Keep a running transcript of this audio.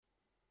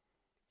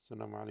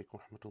السلام عليكم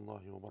ورحمة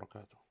الله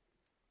وبركاته.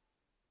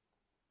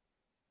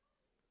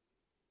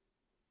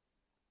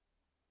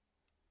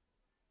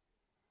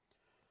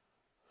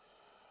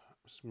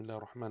 بسم الله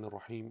الرحمن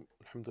الرحيم.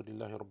 الحمد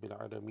لله رب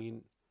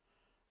العالمين،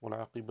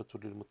 والعاقبة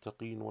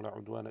للمتقين، ولا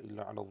عدوان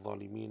إلا على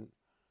الظالمين،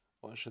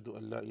 وأشهد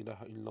أن لا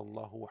إله إلا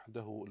الله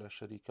وحده لا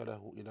شريك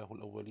له، إله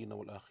الأولين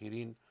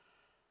والآخرين،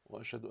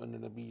 وأشهد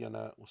أن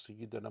نبينا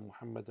وسيدنا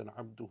محمدا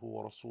عبده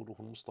ورسوله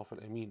المصطفى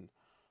الأمين.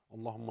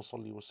 اللهم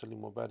صل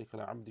وسلم وبارك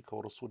على عبدك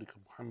ورسولك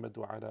محمد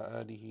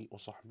وعلى آله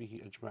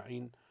وصحبه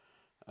أجمعين.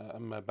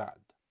 أما بعد.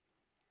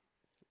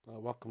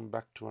 Welcome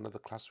back to another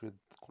class with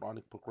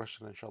Quranic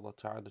progression, inshallah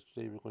ta'ala.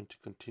 Today we're going to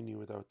continue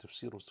with our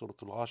tafsir of Surah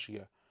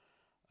Al-Ghashiyah.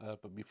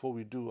 But before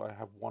we do, I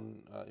have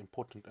one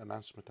important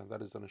announcement, and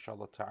that is that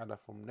inshallah ta'ala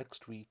from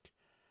next week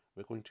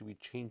we're going to be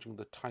changing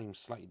the time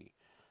slightly.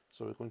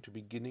 So we're going to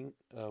be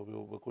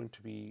we're going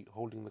to be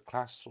holding the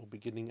class or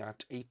beginning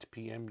at 8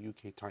 p.m.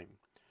 UK time.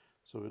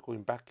 So we're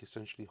going back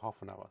essentially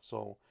half an hour.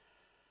 So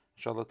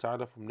inshallah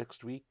ta'ala from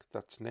next week,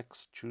 that's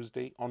next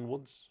Tuesday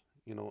onwards,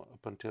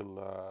 up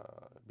until,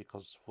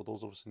 because for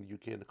those of us in the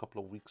UK, in a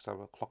couple of weeks,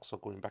 our clocks are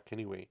going back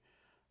anyway,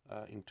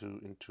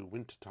 into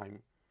winter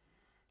time.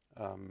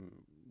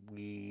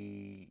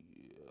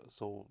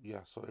 So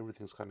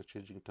everything's kind of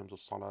changing in terms of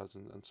salahs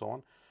and so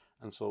on.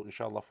 And so,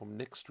 inshallah, from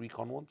next week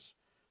onwards,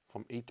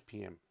 from 8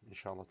 p.m.,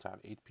 inshallah ta'ala,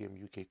 8 p.m.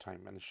 UK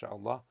time. And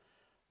inshallah,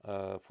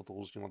 for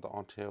those, that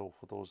aren't here, or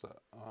for those that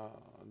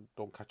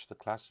don't catch the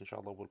class,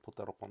 inshallah, we'll put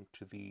that up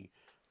onto the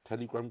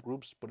Telegram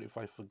groups. But if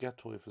I forget,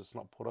 or if it's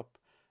not put up,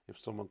 if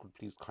someone could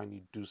please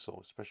kindly do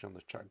so, especially on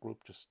the chat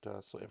group, just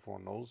so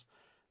everyone knows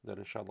that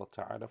inshallah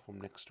ta'ala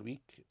from next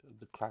week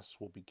the class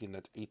will begin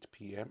at 8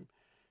 p.m.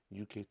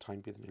 UK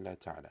time bi'idhnillah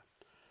ta'ala.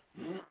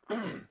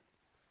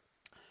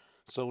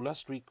 So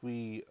last week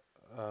we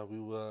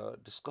were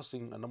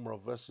discussing a number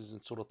of verses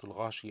in Surah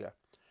Al-Ghashiyah,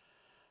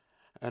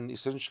 and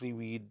essentially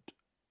we'd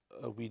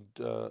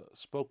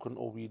spoken,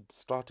 or we'd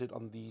started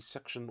on the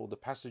section or the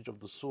passage of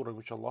the surah in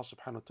which Allah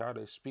subhanahu wa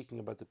ta'ala is speaking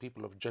about the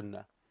people of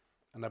Jannah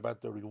and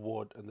about their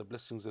reward and the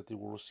blessings that they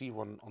will receive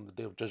on the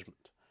Day of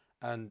Judgment,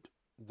 and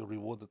the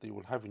reward that they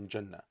will have in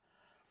Jannah.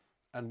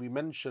 And we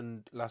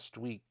mentioned last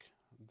week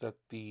that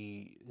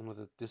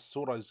that this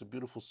surah is a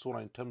beautiful surah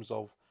in terms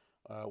of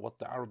what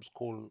the Arabs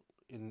call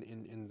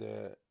in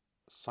the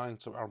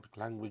science of Arabic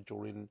language,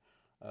 or in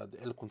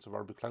the eloquence of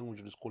Arabic language,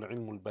 it is called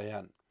Ilmul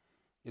Bayan.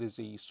 It is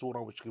a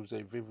surah which gives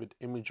a vivid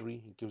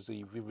imagery, it gives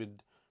a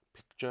vivid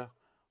picture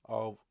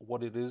of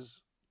what it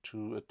is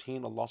to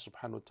attain Allah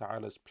subhanahu wa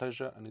ta'ala's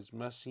pleasure and His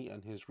mercy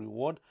and His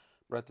reward,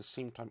 but at the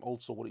same time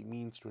also what it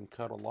means to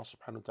incur Allah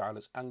subhanahu wa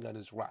ta'ala's anger and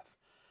His wrath.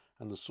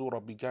 And the surah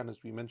began,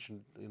 as we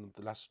mentioned in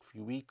the last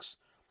few weeks,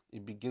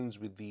 it begins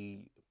with the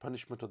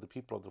punishment of the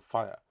people of the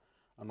fire.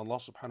 And Allah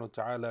subhanahu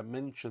wa ta'ala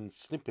mentions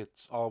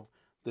snippets of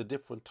the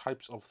different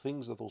types of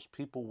things that those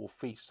people will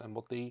face and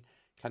what they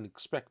can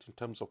expect in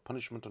terms of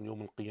punishment on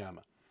Yawm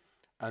al-Qiyamah.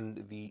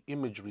 And the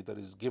imagery that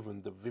is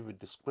given, the vivid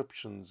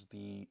descriptions,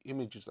 the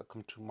images that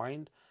come to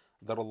mind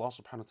that Allah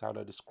subhanahu wa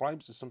ta'ala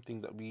describes, is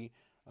something that we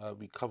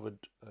covered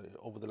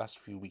over the last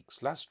few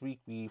weeks. Last week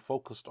we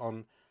focused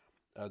on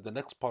the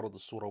next part of the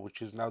surah,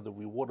 which is now the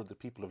reward of the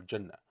people of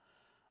Jannah.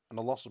 And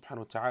Allah subhanahu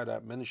wa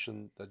ta'ala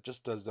mentioned that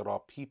just as there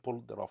are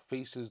people, there are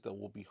faces that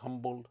will be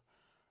humbled,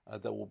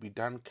 that will be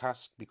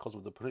downcast because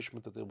of the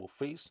punishment that they will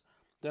face,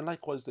 then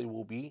likewise there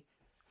will be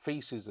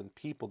faces and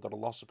people that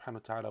Allah subhanahu wa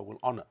ta'ala will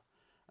honor,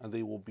 and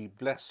they will be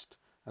blessed,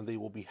 and they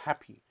will be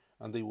happy,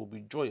 and they will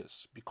be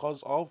joyous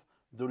because of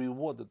the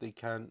reward that they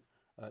can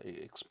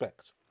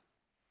expect.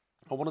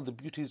 And one of the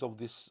beauties of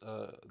this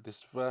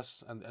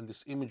verse and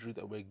this imagery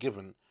that we're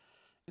given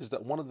is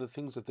that one of the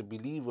things that the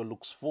believer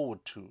looks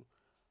forward to,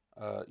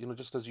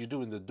 just as you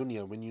do in the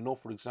dunya, when you know,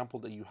 for example,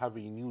 that you have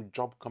a new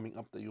job coming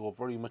up that you are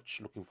very much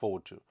looking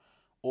forward to,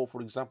 or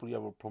for example, you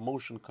have a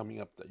promotion coming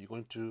up that you're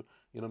going to,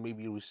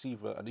 maybe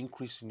receive an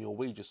increase in your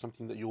wages,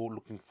 something that you're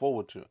looking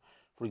forward to.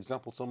 For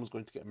example, someone's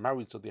going to get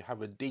married, so they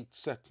have a date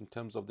set in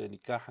terms of their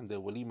nikah and their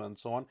walima and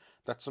so on.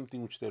 That's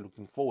something which they're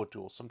looking forward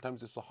to. Or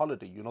sometimes it's a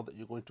holiday, that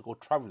you're going to go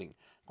traveling,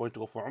 going to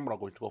go for umrah,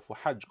 going to go for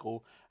hajj,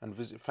 go and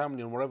visit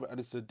family and wherever, and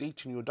it's a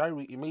date in your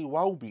diary. It may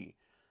well be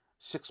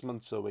 6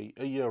 months away,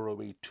 a year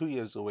away, 2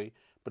 years away,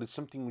 but it's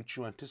something which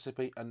you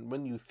anticipate, and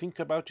when you think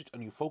about it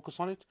and you focus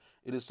on it,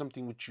 it is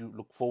something which you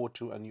look forward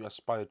to and you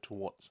aspire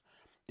towards.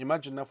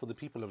 Imagine now for the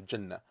people of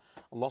Jannah,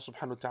 Allah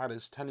subhanahu wa ta'ala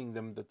is telling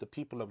them that the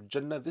people of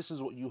Jannah, this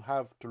is what you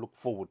have to look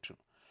forward to.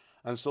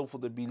 And so for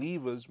the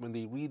believers, when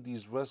they read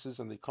these verses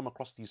and they come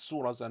across these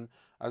surahs, and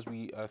as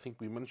I think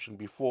we mentioned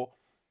before,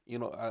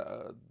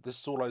 this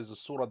surah is a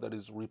surah that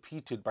is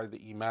repeated by the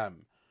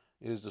Imam.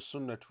 It is the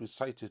sunnah to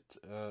recite it,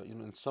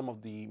 in some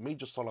of the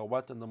major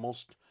salawat, and the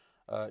most,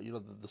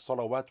 the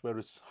salawat where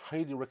it's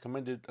highly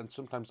recommended and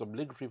sometimes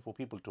obligatory for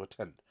people to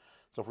attend.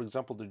 So, for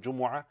example, the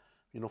Jumu'ah,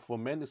 for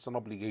men it's an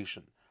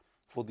obligation.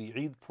 For the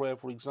Eid prayer,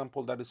 for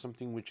example, that is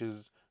something which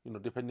is,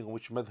 depending on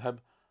which madhab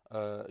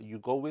you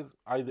go with,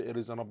 either it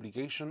is an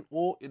obligation,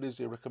 or it is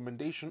a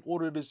recommendation,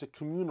 or it is a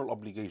communal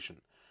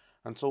obligation.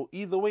 And so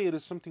either way, it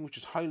is something which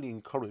is highly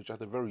encouraged at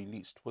the very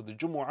least. But the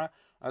Jumu'ah,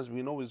 as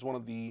we know, is one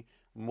of the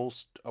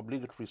most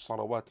obligatory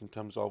salawat in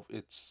terms of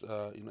its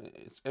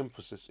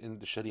emphasis in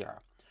the Sharia.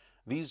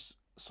 These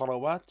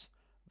salawat,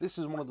 this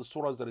is one of the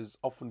surahs that is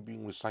often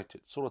being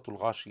recited, Surah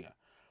Al-Ghashiyah.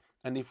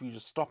 And if you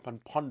just stop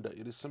and ponder,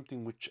 it is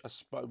something which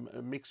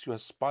makes you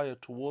aspire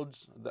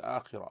towards the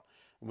akhirah.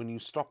 When you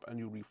stop and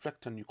you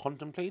reflect and you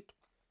contemplate,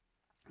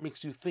 it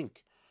makes you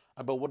think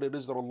about what it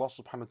is that Allah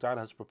subhanahu wa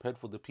ta'ala has prepared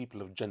for the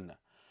people of Jannah.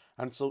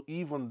 And so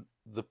even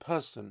the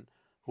person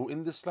who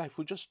in this life,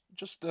 who just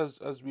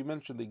as we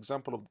mentioned the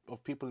example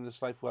of people in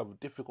this life who have a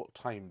difficult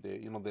time,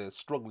 they're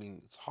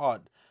struggling, it's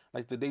hard.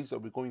 Like the days that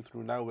we're going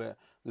through now, where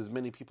there's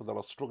many people that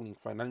are struggling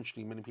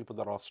financially, many people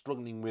that are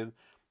struggling with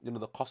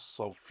the costs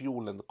of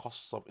fuel and the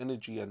costs of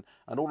energy and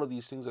all of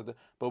these things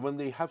but when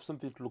they have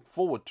something to look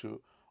forward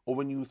to, or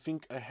when you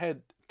think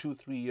ahead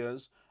 2-3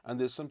 years and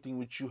there's something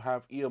which you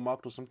have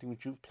earmarked or something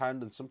which you've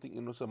planned and something,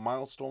 it's a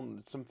milestone,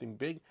 it's something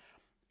big,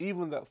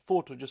 even that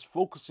thought of just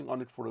focusing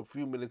on it for a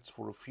few minutes,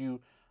 for a few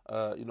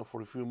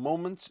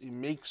moments, it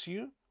makes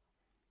you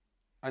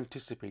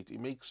anticipate,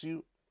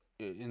 it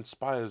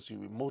inspires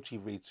you, it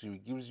motivates you,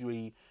 it gives you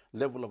a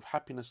level of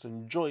happiness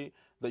and joy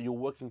that you're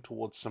working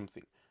towards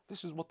something.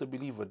 This is what the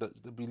believer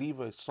does. The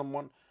believer is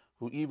someone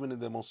who even in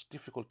the most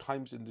difficult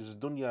times in this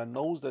dunya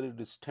knows that it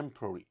is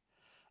temporary,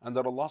 and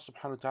that Allah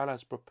subhanahu wa ta'ala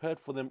has prepared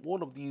for them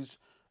all of these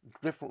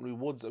different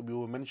rewards that we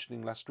were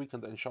mentioning last week,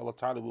 and that inshallah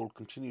ta'ala we will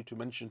continue to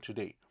mention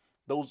today.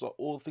 Those are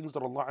all things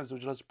that Allah Azza wa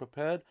Jalla has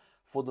prepared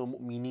for the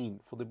mu'mineen,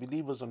 for the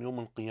believers on Yawm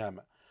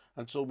al-Qiyamah.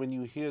 And so when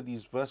you hear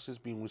these verses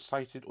being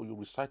recited, or you're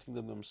reciting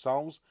them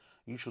themselves,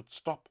 you should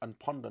stop and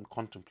ponder and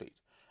contemplate.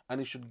 And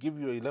it should give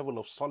you a level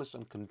of solace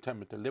and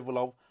contentment, a level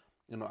of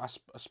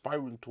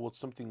aspiring towards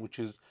something which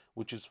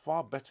is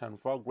far better and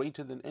far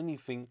greater than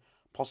anything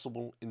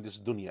possible in this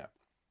dunya.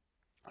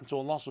 And so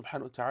Allah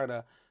subhanahu wa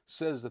ta'ala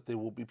says that there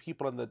will be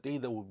people on that day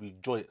that will be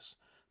joyous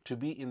to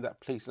be in that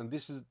place. And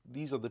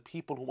these are the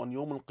people who on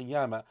Yawm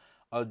al-Qiyamah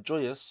are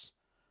joyous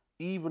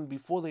even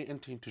before they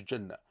enter into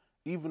Jannah,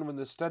 even when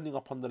they're standing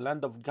upon the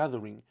land of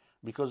gathering,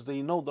 because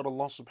they know that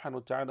Allah subhanahu wa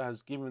ta'ala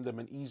has given them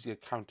an easy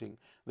accounting.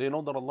 They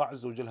know that Allah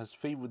Azza wa Jal has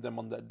favored them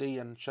on that day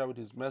and showered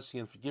His mercy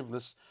and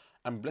forgiveness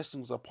and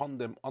blessings upon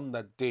them on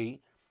that day,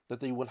 that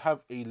they will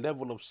have a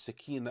level of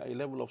sakina, a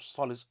level of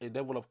solace, a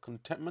level of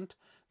contentment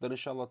that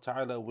inshallah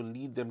ta'ala will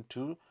lead them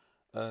to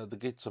the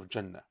gates of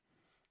Jannah.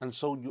 And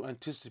so you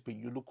anticipate,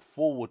 you look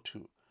forward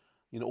to,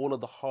 all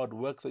of the hard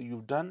work that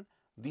you've done.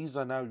 These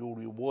are now your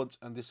rewards,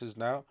 and this is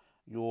now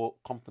your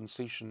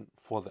compensation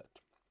for that.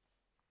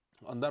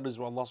 And that is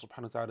what Allah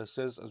subhanahu wa ta'ala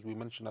says, as we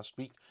mentioned last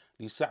week,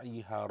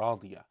 لِسَعْيِهَا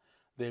رَاضِيَةً.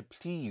 They're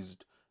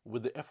pleased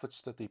with the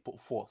efforts that they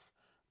put forth.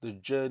 The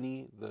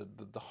journey,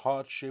 the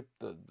hardship,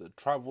 the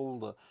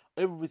travel,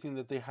 everything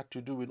that they had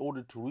to do in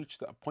order to reach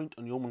that point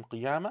on Yawm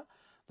al-Qiyamah,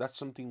 that's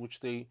something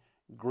which they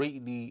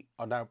greatly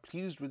are now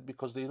pleased with,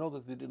 because they know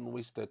that they didn't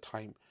waste their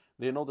time.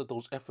 They know that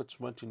those efforts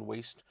weren't in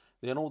waste.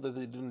 They know that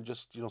they didn't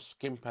just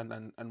skimp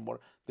and what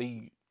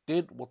they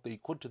did what they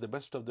could to the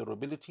best of their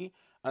ability,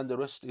 and the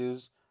rest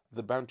is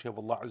the bounty of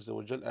Allah Azza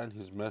wa Jal and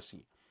His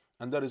mercy.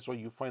 And that is why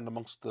you find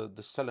amongst the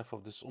Salaf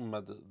of this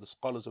Ummah, the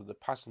scholars of the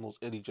past and those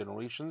early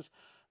generations,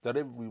 that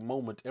every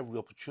moment, every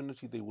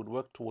opportunity, they would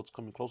work towards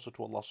coming closer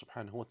to Allah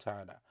subhanahu wa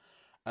ta'ala.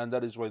 And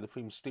that is why the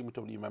famous statement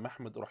of Imam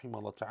Ahmad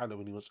rahimahullah ta'ala,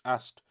 when he was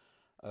asked,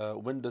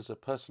 when does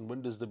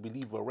the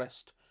believer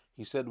rest?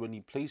 He said, when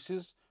he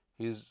places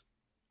his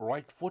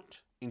right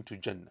foot into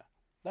Jannah.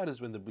 That is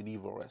when the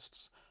believer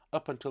rests.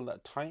 Up until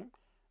that time,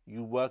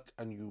 you work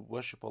and you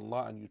worship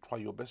Allah and you try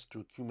your best to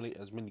accumulate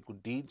as many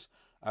good deeds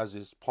as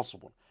is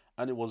possible.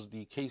 And it was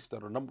the case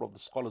that a number of the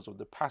scholars of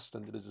the past,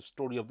 and there is a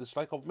story of this,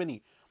 like of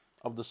many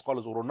of the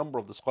scholars, or a number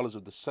of the scholars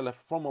of the Salaf,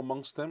 from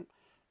amongst them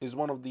is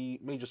one of the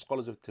major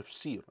scholars of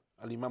Tafsir,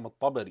 Al-Imam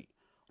Al-Tabari,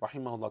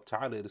 rahimahullah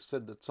ta'ala. It is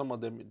said that some of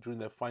them during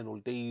their final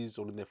days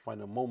or in their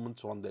final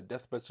moments or on their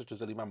deathbed, such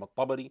as Al-Imam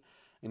Al-Tabari,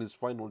 in his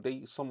final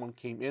day, someone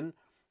came in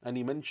and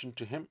he mentioned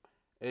to him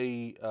an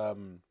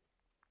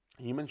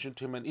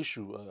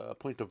issue, a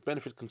point of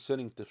benefit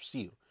concerning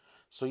tafsir.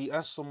 So he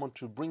asked someone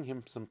to bring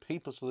him some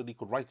paper so that he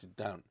could write it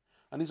down.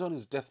 And he's on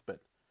his deathbed,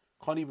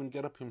 can't even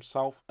get up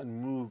himself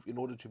and move in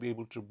order to be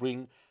able to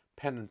bring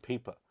pen and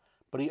paper.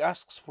 But he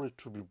asks for it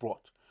to be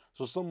brought.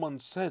 So someone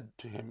said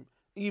to him,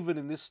 even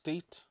in this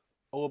state,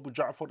 O Abu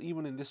Ja'far,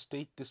 even in this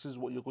state, this is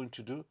what you're going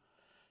to do?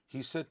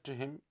 He said to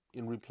him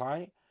in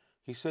reply,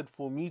 he said,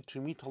 for me to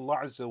meet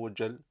Allah Azza wa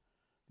Jal,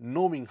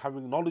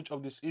 having knowledge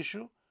of this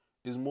issue,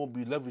 is more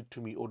beloved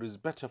to me, or is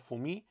better for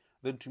me,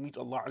 than to meet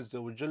Allah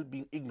Azza wa Jal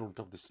being ignorant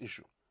of this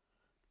issue.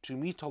 To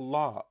meet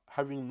Allah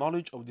having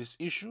knowledge of this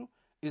issue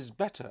is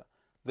better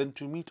than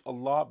to meet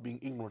Allah being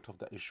ignorant of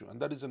that issue. And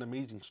that is an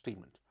amazing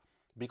statement,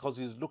 because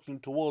he is looking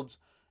towards,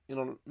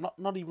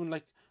 not even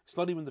like, it's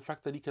not even the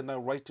fact that he can now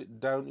write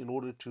it down in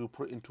order to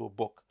put it into a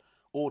book,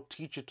 or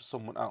teach it to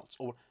someone else,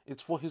 or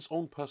it's for his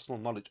own personal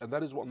knowledge. And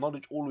that is what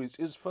knowledge always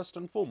is, first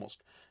and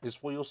foremost, is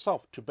for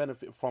yourself to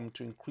benefit from,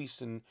 to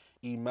increase in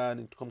iman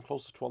and to come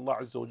closer to Allah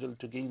Azza wa Jal,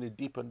 to gain a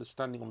deep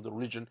understanding of the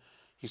religion.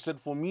 He said,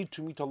 for me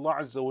to meet Allah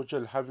Azza wa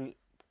Jal, having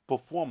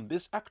performed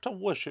this act of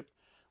worship,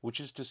 which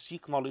is to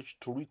seek knowledge,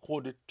 to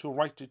record it, to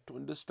write it, to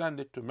understand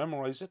it, to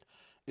memorize it,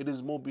 it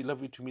is more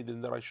beloved to me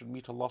than that I should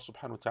meet Allah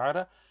subhanahu wa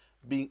ta'ala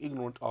being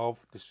ignorant of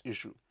this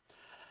issue.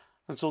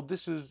 And so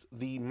this is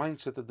the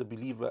mindset that the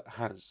believer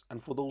has.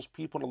 And for those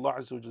people, Allah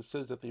Azza wa Jalla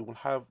says that they will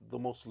have the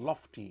most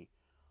lofty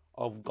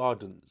of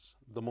gardens,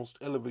 the most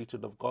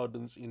elevated of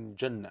gardens in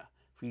Jannah,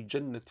 fi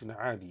jannatin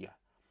aliyah.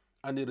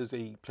 And it is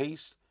a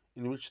place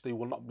in which they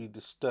will not be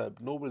disturbed,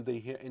 nor will they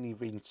hear any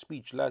vain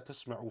speech. لا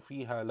تسمع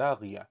فيها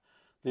لاغية.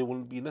 There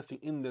will be nothing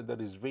in there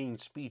that is vain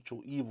speech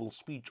or evil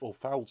speech or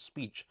foul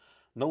speech.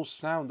 No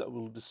sound that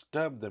will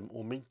disturb them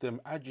or make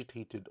them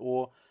agitated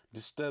or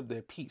disturb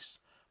their peace.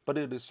 But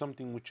it is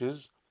something which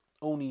is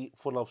only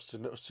full of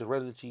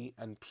serenity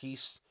and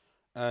peace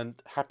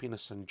and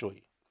happiness and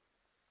joy.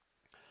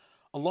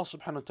 Allah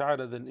subhanahu wa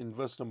ta'ala then in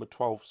verse number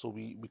 12, so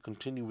we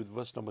continue with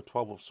verse number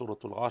 12 of Surah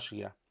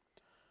Al-Ghashiyah.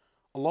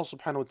 Allah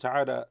subhanahu wa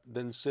ta'ala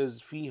then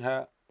says,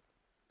 فِيهَا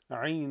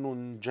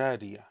عَيْنٌ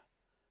جَارِيَةٌ,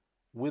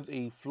 with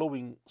a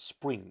flowing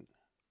spring.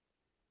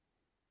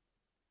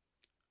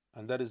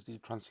 And that is the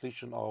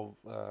translation of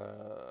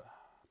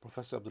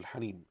Professor Abdul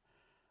Halim.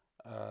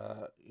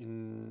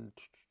 In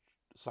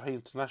Sahih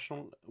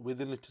International,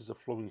 within it is a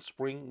flowing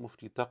spring.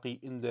 Mufti Taqi,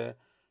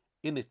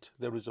 in it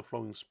there is a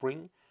flowing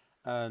spring.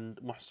 And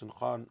Muhsin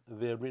Khan,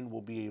 therein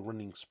will be a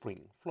running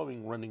spring.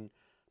 Flowing, running,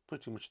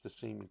 pretty much the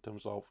same in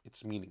terms of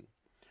its meaning.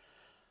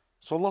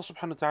 So Allah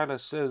subhanahu wa ta'ala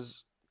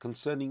says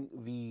concerning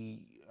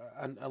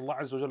and Allah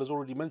Azza wa Jalla has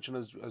already mentioned,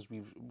 as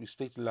we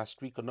stated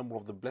last week, a number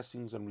of the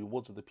blessings and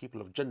rewards of the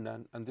people of Jannah,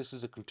 and this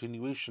is a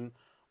continuation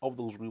of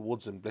those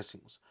rewards and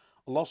blessings.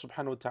 Allah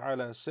subhanahu wa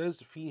ta'ala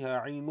says,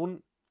 فِيهَا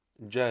عَيْنٌ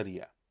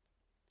جَارِيَةٌ.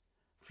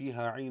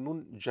 فِيهَا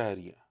عَيْنٌ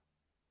جَارِيَةٌ.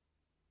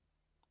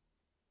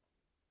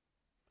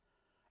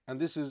 And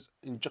this is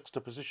in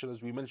juxtaposition,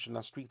 as we mentioned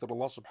last week, that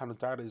Allah subhanahu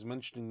wa ta'ala is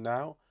mentioning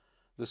now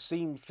the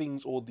same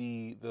things, or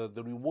the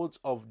rewards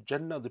of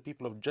Jannah, the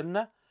people of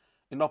Jannah,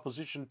 in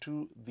opposition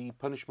to the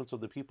punishments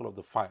of the people of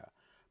the fire.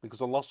 Because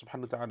Allah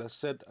subhanahu wa ta'ala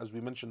said, as we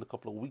mentioned a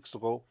couple of weeks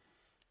ago,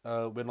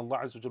 when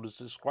Allah Azza wa Jalla was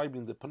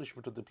describing the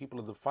punishment of the people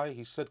of the fire,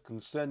 He said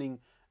concerning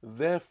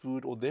their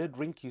food or their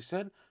drink, He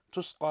said,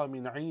 تُسْقَى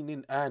مِنْ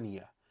عَيْنٍ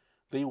آنِيَةٍ.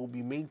 They will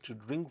be made to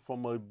drink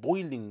from a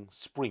boiling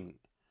spring.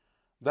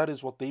 That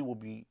is what they will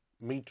be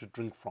made to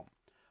drink from.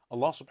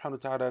 Allah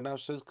subhanahu wa ta'ala now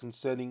says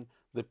concerning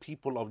the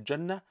people of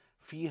Jannah,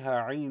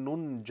 فِيهَا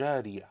عَيْنٌ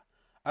جَارِيَةٌ.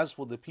 As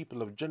for the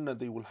people of Jannah,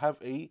 they will have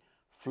a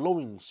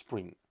flowing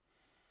spring.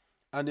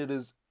 And it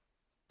is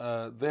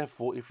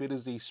therefore, if it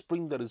is a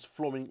spring that is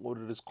flowing or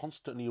it is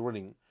constantly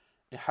running,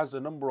 it has a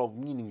number of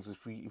meanings.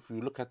 If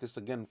we look at this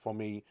again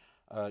from a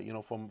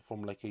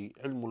from like a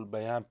ilmul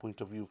bayan point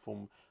of view,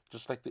 from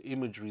just like the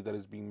imagery that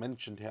is being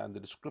mentioned here and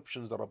the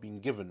descriptions that are being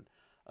given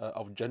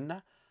of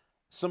Jannah,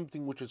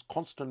 something which is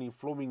constantly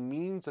flowing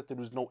means that there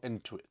is no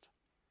end to it.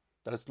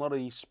 That it's not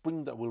a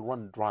spring that will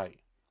run dry.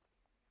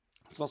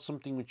 It's not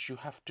something which you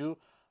have to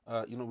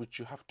which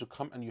you have to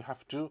come and you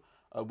have to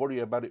worry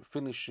about it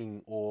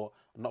finishing, or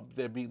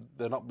there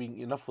not being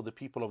enough for the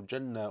people of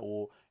Jannah,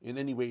 or in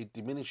any way it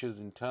diminishes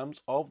in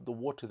terms of the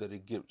water that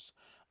it gives.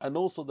 And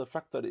also the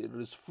fact that it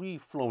is free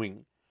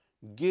flowing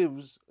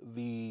gives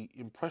the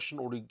impression,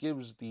 or it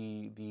gives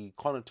the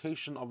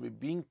connotation of it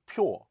being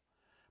pure,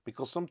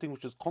 because something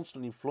which is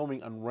constantly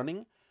flowing and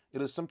running,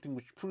 it is something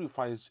which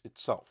purifies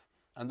itself.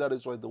 And that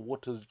is why the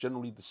waters,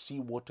 generally the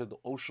sea water, the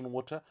ocean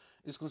water,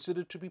 is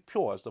considered to be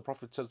pure. As the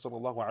Prophet said,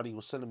 sallallahu alaihi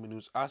wasallam, when he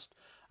was asked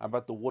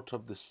about the water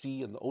of the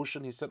sea and the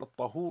ocean, he said,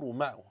 "At-tahuru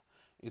ma'u."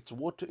 Its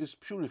water is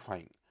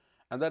purifying.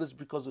 And that is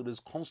because it is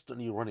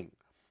constantly running.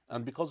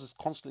 And because it's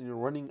constantly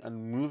running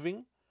and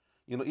moving,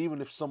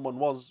 even if someone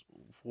was,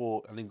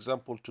 for an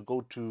example, to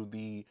go to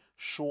the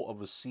shore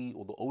of a sea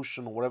or the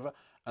ocean or whatever,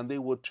 and they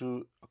were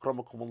to,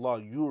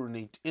 akramakumullah,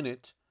 urinate in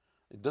it,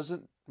 it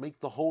doesn't make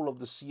the whole of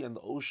the sea and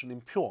the ocean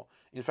impure.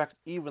 In fact,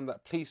 even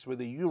that place where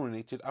they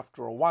urinated,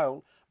 after a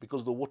while,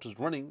 because the water's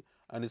running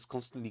and it's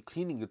constantly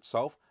cleaning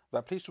itself,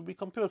 that place will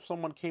become pure. If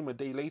someone came a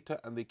day later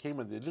and they came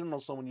and they didn't know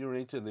someone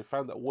urinated and they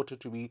found that water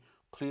to be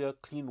clear,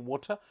 clean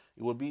water,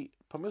 it would be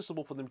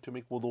permissible for them to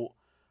make wudu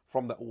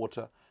from that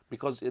water,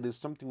 because it is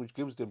something which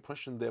gives the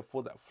impression,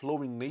 therefore, that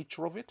flowing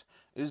nature of it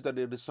is that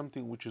it is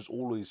something which is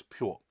always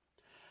pure.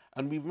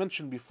 And we've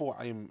mentioned before,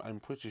 I'm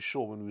pretty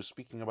sure, when we were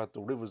speaking about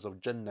the rivers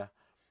of Jannah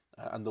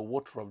and the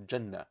water of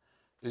Jannah,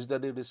 is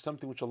that it is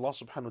something which Allah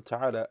subhanahu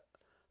wa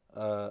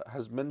ta'ala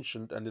has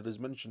mentioned, and it is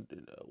mentioned,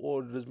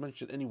 or it is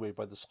mentioned anyway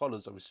by the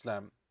scholars of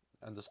Islam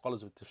and the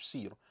scholars of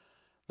Tafsir,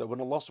 that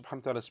when Allah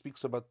subhanahu wa ta'ala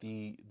speaks about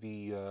the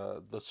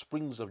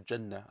springs of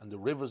Jannah and the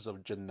rivers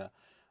of Jannah,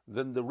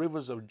 then the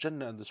rivers of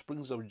Jannah and the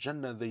springs of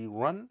Jannah, they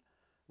run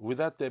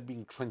without there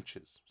being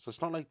trenches. So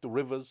it's not like the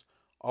rivers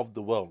of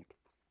the world.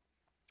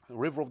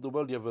 river of the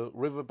world, you have a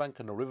riverbank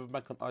and a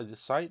riverbank on either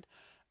side,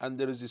 and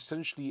there is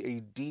essentially a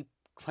deep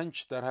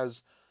trench that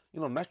has,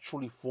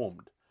 naturally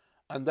formed,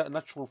 and that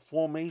natural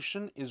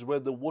formation is where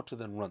the water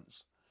then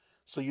runs.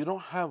 So you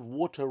don't have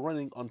water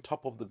running on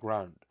top of the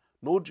ground,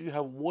 nor do you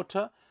have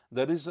water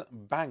that is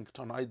banked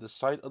on either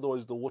side.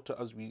 Otherwise, the water,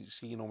 as we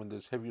see, when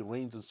there's heavy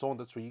rains and so on,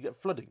 that's where you get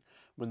flooding.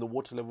 When the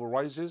water level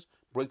rises,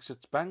 breaks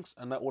its banks,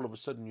 and now all of a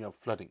sudden you have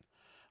flooding.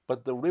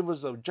 But the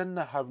rivers of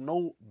Jannah have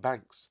no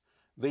banks.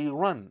 They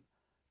run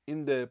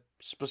in the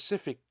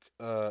specific,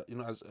 as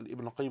Ibn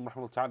Qayyim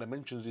rahimahullah ta'ala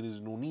mentions in his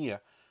Nuniyah,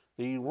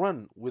 they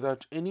run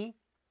without any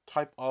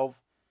type of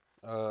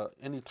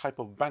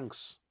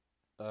banks,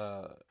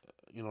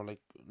 like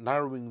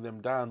narrowing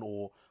them down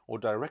or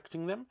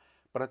directing them.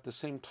 But at the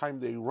same time,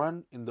 they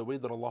run in the way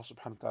that Allah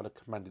subhanahu wa ta'ala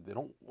commanded. They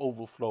don't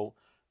overflow,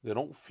 they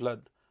don't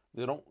flood,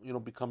 they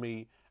don't become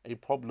a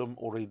problem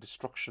or a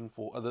destruction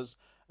for others.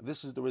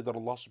 This is the way that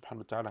Allah subhanahu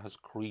wa ta'ala has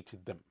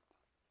created them.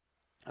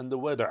 And the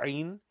word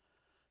Ain,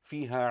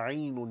 fiha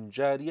Ainun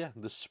Jariyah,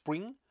 the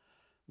spring,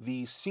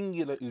 the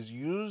singular is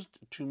used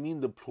to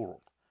mean the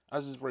plural,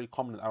 as is very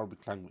common in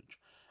Arabic language.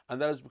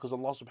 And that is because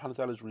Allah subhanahu wa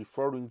ta'ala is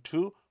referring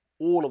to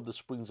all of the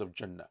springs of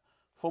Jannah,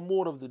 for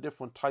more of the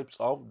different types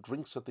of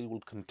drinks that they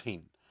will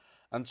contain.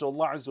 And so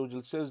Allah Azza wa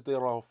Jal says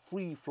there are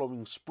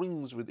free-flowing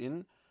springs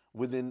within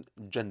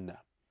Jannah.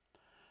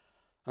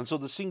 And so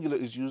the singular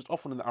is used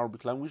often in the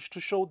Arabic language to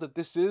show that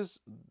this is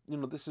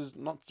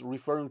not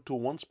referring to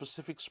one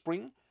specific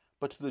spring,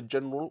 but to the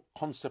general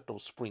concept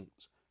of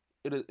springs.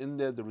 It is in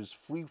there is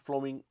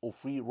free-flowing or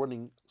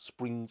free-running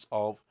springs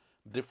of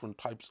different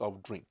types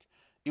of drink.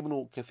 Ibn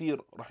Kathir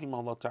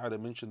rahimahullah ta'ala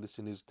mentioned this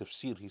in his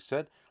tafsir. He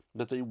said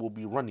that they will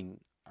be running,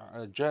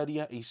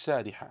 jariyah a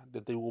sariha,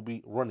 that they will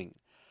be running.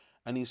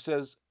 And he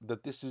says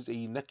that this is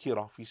a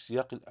nakira fi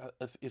siyaq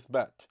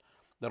al-ithbat,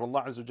 that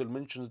Allah Azza wa Jal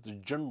mentions the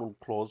general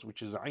clause,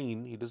 which is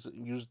ayn. He doesn't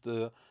use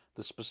the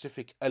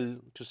specific al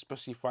to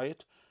specify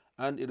it,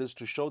 and it is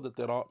to show that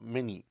there are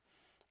many.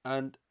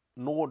 And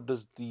nor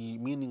does the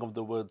meaning of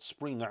the word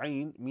spring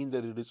ayn mean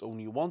that it is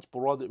only once, but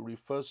rather it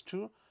refers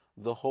to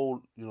the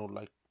whole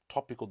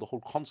topic or the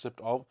whole concept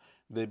of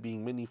there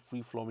being many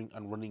free-flowing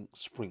and running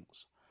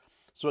springs.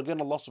 So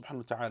again, Allah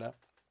subhanahu wa ta'ala,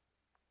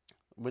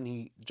 when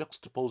He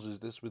juxtaposes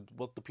this with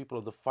what the people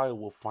of the fire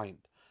will find,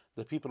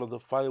 the people of the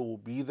fire will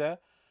be there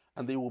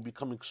and they will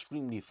become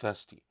extremely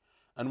thirsty.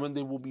 And when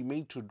they will be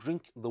made to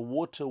drink, the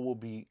water will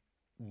be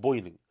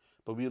boiling.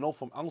 But we know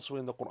from elsewhere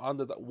in the Quran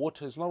that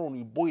water is not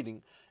only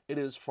boiling, it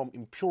is from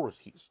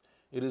impurities.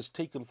 It is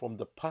taken from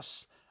the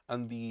pus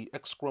and the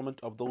excrement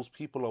of those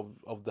people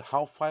of the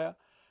hellfire,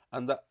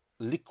 and that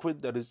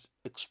liquid that is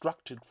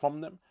extracted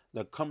from them,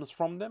 that comes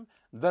from them,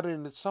 that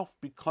in itself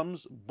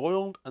becomes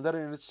boiled, and that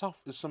in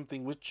itself is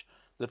something which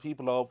the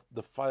people of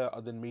the fire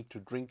are then made to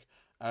drink,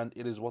 and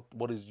it is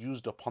what is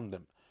used upon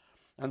them.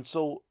 And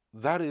so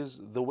that is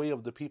the way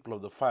of the people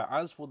of the fire.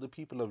 As for the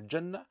people of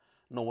Jannah,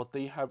 no, what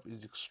they have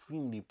is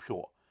extremely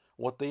pure.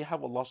 What they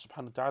have, Allah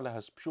subhanahu wa ta'ala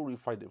has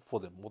purified it for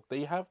them. What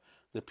they have,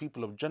 the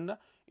people of Jannah,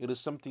 it is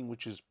something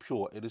which is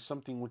pure. It is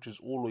something which is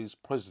always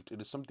present.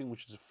 It is something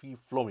which is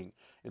free-flowing.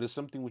 It is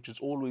something which is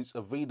always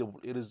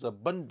available. It is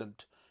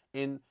abundant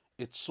in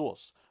its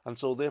source. And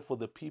so therefore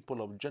the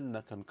people of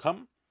Jannah can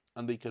come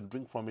and they can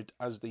drink from it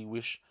as they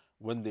wish,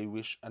 when they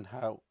wish, and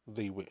how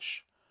they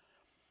wish.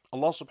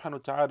 Allah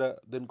subhanahu wa ta'ala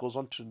then goes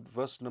on to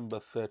verse number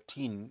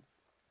 13,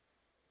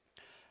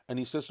 and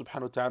He says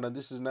subhanahu wa ta'ala, and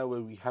this is now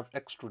where we have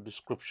extra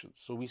descriptions.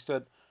 So we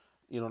said,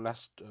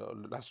 last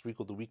week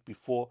or the week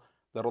before,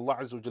 that Allah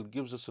Azza wa Jal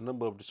gives us a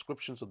number of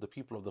descriptions of the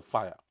people of the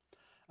fire.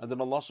 And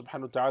then Allah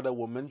subhanahu wa ta'ala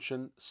will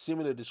mention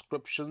similar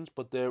descriptions,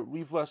 but they're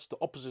reversed, the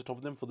opposite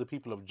of them, for the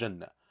people of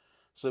Jannah.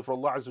 So if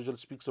Allah Azza wa Jal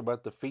speaks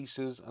about the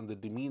faces and the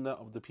demeanor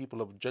of the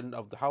people of Jannah,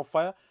 of the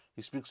hellfire,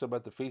 He speaks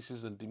about the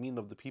faces and demeanor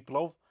of the people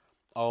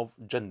of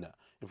Jannah.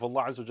 If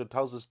Allah Azza wa Jal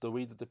tells us the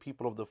way that the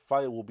people of the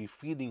fire will be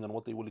feeling and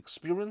what they will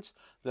experience,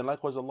 then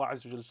likewise Allah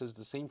Azza wa Jal says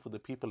the same for the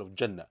people of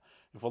Jannah.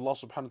 If Allah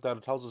subhanahu wa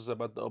ta'ala tells us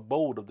about the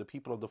abode of the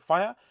people of the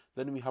fire,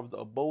 then we have the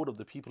abode of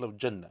the people of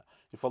Jannah.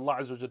 If Allah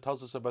Azza wa Jal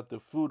tells us about the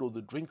food or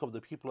the drink of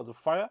the people of the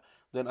fire,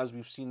 then as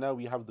we've seen now,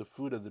 we have the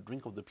food and the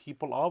drink of the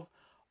people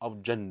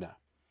of Jannah.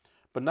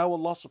 But now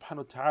Allah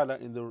subhanahu wa ta'ala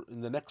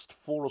in the next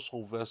 4 or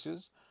so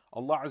verses,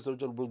 Allah Azza wa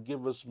Jal will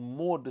give us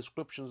more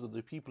descriptions of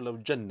the people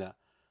of Jannah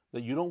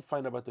that you don't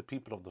find about the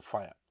people of the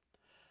fire.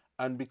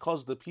 And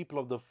because the people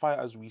of the fire,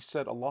 as we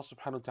said, Allah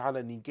subhanahu wa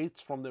ta'ala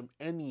negates from them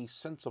any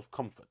sense of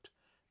comfort,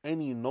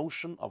 any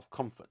notion of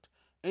comfort,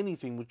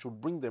 anything which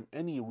would bring them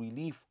any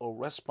relief or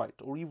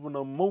respite or even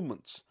a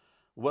moment's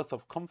worth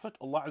of comfort,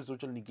 Allah Azza wa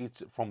Jal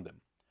negates it from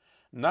them.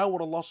 Now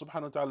what Allah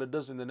subhanahu wa ta'ala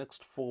does in the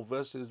next 4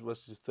 verses,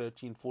 verses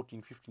 13,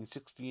 14, 15,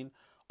 16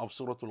 of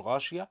Surah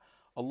Al-Ghashiyah,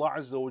 Allah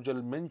Azza wa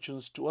Jal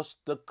mentions to us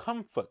the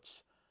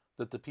comforts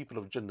that the people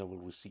of Jannah will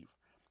receive.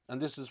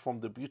 And this is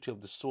from the beauty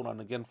of the surah,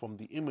 and again from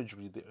the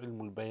imagery, the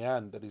ilm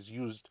al-bayan that is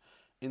used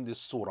in this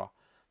surah,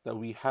 that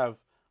we have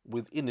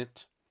within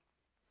it,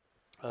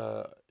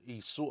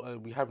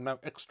 we have now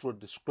extra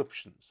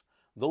descriptions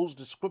those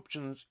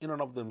descriptions in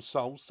and of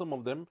themselves, some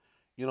of them,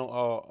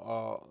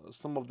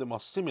 some of them are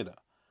similar,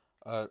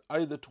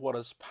 either to what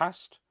has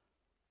passed,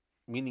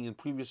 meaning in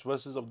previous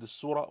verses of this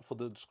surah for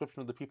the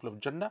description of the people of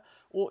Jannah,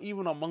 or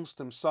even amongst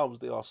themselves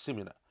they are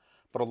similar.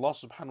 But Allah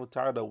subhanahu wa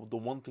ta'ala, the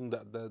one thing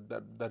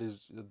that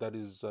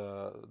is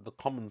the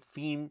common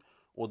theme,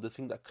 or the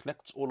thing that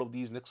connects all of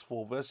these next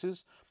four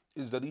verses,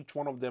 is that each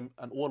one of them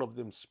and all of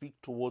them speak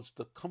towards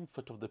the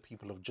comfort of the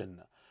people of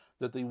Jannah,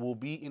 that they will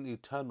be in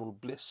eternal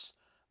bliss,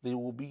 they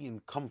will be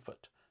in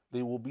comfort,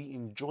 they will be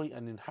in joy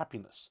and in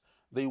happiness.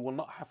 They will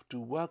not have to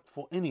work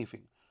for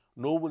anything,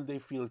 nor will they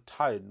feel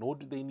tired, nor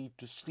do they need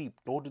to sleep,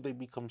 nor do they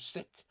become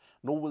sick,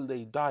 nor will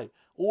they die.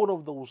 All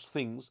of those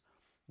things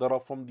that are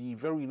from the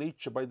very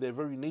nature, by their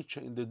very nature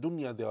in the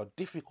dunya, they are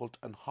difficult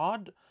and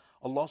hard.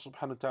 Allah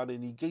subhanahu wa ta'ala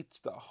negates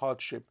that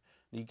hardship,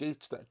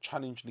 negates that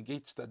challenge,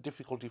 negates that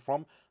difficulty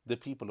from the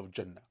people of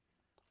Jannah.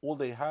 All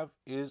they have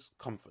is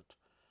comfort.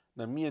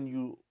 Now, me and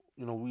you,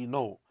 we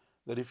know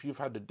that if you've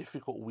had a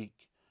difficult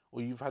week,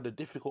 or you've had a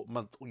difficult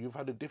month, or you've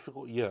had a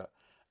difficult year,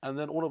 and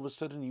then all of a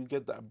sudden you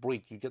get that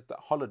break, you get that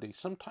holiday.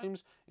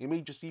 Sometimes it may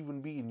just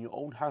even be in your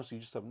own house, you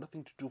just have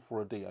nothing to do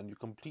for a day and you're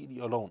completely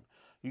alone.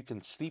 You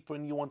can sleep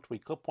when you want,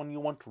 wake up when you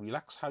want,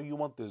 relax how you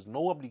want. There's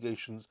no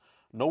obligations,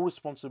 no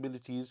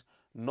responsibilities,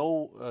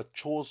 no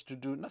chores to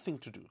do, nothing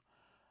to do.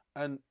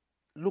 And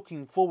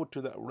looking forward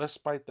to that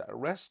respite, that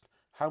rest,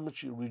 how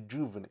much it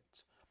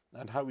rejuvenates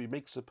and how it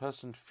makes a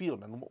person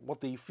feel, and what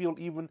they feel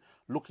even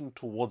looking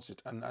towards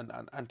it, and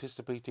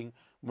anticipating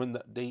when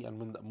that day and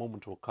when that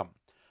moment will come.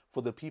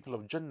 For the people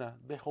of Jannah,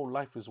 their whole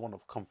life is one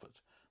of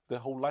comfort. Their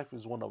whole life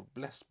is one of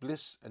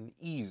bliss and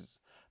ease.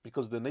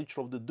 Because the nature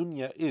of the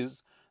dunya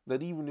is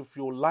that even if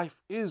your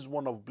life is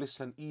one of bliss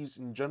and ease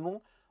in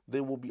general,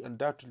 there will be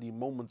undoubtedly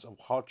moments of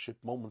hardship,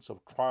 moments of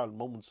trial,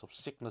 moments of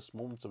sickness,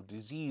 moments of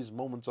disease,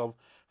 moments of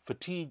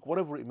fatigue,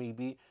 whatever it may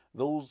be,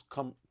 those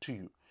come to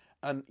you.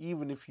 And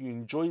even if you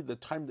enjoy the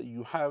time that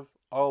you have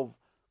of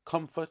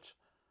comfort,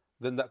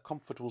 then that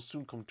comfort will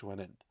soon come to an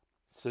end.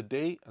 It's a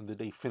day and the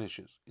day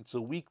finishes. It's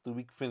a week, the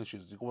week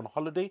finishes. You go on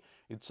holiday,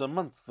 it's a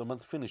month, the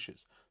month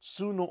finishes.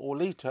 Sooner or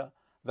later,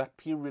 that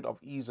period of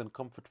ease and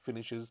comfort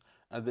finishes,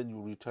 and then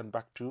you return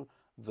back to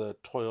the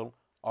toil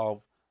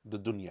of the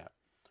dunya.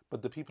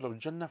 But the people of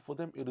Jannah, for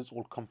them it is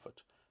all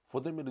comfort.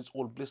 For them it is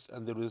all bliss,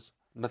 and there is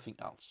nothing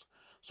else.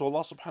 So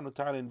Allah subhanahu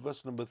wa ta'ala in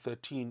verse number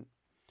 13,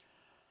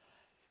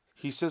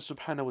 He says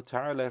subhanahu wa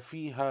ta'ala,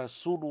 فِيهَا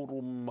سُرُرٌ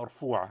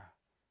مَرْفُوعَةٌ.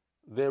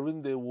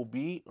 Therein there will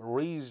be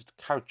raised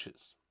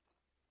couches.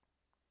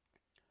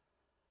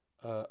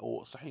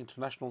 Or Sahih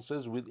International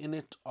says, within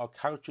it are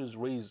couches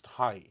raised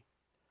high.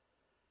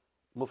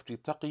 Mufti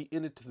Taqi,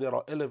 in it there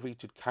are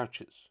elevated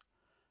couches.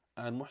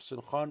 And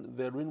Muhsin Khan,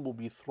 therein will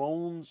be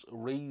thrones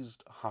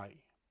raised high.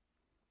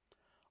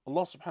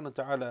 Allah subhanahu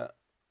wa ta'ala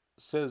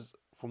says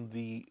from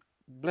the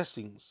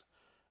blessings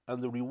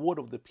and the reward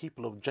of the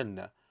people of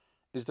Jannah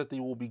is that they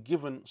will be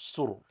given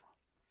surur.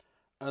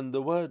 And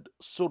the word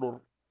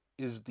surur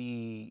is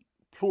the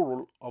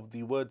plural of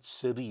the word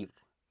sarir.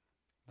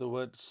 The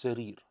word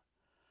sarir.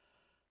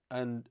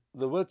 And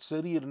the word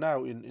sarir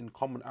now in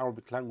common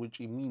Arabic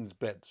language, it means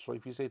bed. So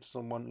if you say to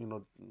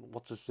someone,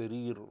 what's a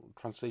sarir,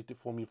 translate it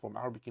for me from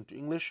Arabic into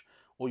English,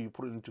 or you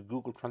put it into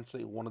Google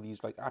Translate, one of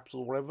these like apps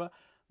or whatever,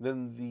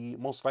 then the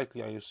most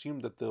likely I assume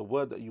that the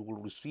word that you will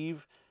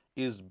receive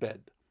is bed.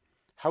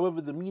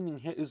 However, the meaning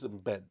here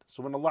isn't bed.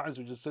 So when Allah Azza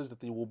wa Jalla says that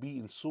they will be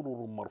in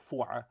sururun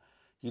marfu'a,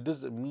 He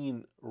doesn't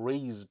mean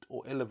raised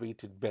or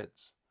elevated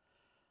beds.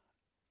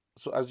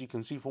 So as you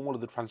can see from one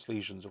of the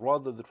translations,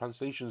 rather the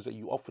translations that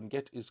you often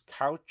get is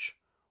couch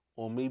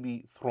or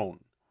maybe throne.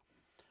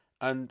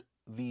 And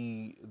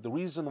the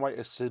reason why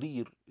a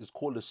sarir is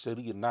called a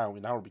sarir now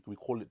in Arabic, we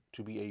call it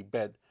to be a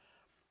bed,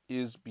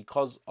 is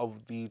because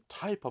of the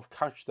type of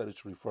couch that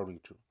it's referring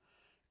to.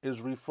 It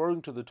is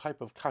referring to the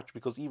type of couch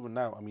because even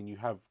now, you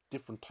have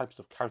different types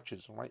of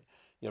couches, right?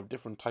 You have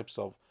different types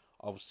of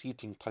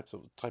seating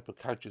type of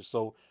couches.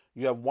 So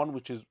you have one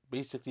which is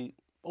basically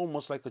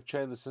almost like a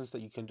chair in the sense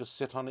that you can just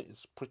sit on it.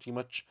 It's pretty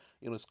much,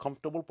 it's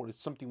comfortable, but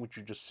it's something which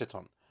you just sit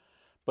on.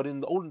 But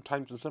in the olden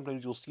times, and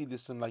sometimes you'll see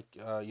this in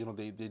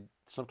they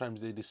sometimes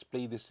they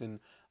display this in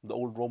the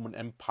old Roman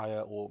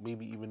Empire, or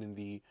maybe even in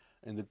the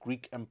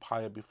Greek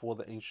Empire before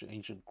the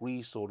ancient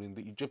Greece, or in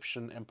the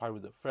Egyptian Empire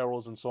with the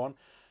pharaohs and so on.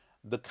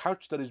 The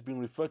couch that is being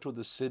referred to,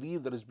 the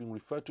sarir that is being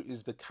referred to,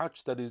 is the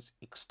couch that is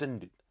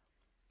extended.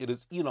 It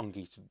is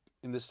elongated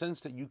in the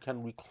sense that you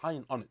can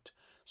recline on it.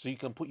 So you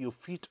can put your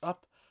feet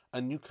up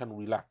and you can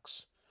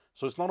relax.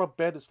 So it's not a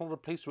bed, it's not a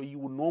place where you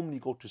would normally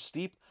go to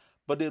sleep,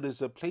 but it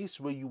is a place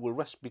where you will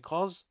rest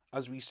because,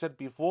 as we said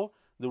before,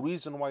 the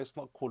reason why it's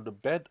not called a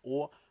bed,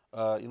 or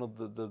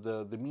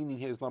the meaning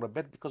here is not a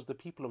bed, because the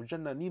people of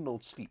Jannah need no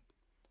sleep.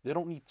 They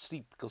don't need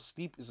sleep because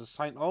sleep is a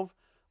sign of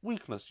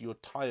weakness. You're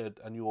tired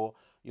and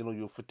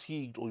you're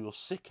fatigued or you're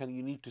sick and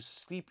you need to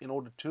sleep in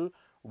order to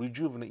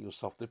rejuvenate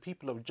yourself. The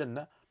people of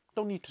Jannah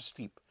don't need to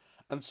sleep.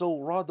 And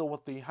so rather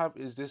what they have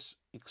is this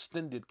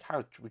extended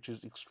couch which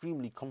is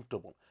extremely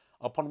comfortable,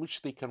 upon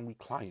which they can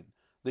recline.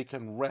 they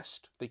can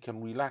rest, they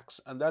can relax,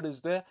 and that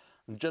is their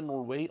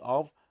general way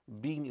of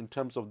being in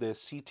terms of their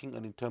seating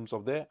and in terms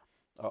of their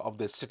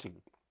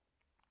sitting.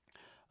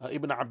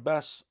 Ibn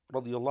Abbas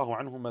radiallahu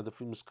anhuma, the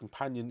famous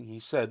companion, he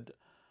said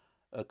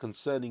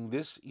concerning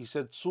this, he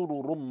said,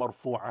 سُرُرٌ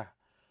مَرْفُوعَةٌ.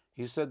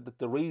 He said that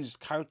the raised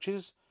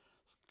couches,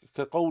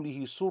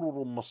 كَقَوْلِهِ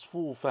سُرُرٌ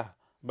مَصْفُوفَةٌ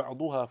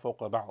بَعْضُهَا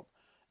فَوْقَ بَعْضٍ.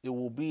 It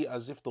will be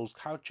as if those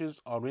couches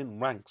are in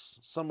ranks,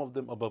 some of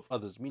them above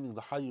others, meaning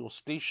the higher your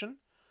station,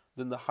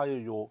 then the higher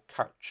your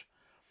couch.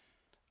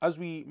 As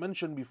we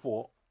mentioned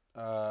before,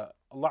 Allah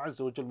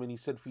Azza wa Jal, when He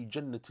said fi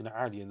jannatin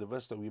ali, in the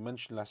verse that we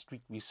mentioned last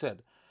week, we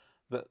said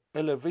that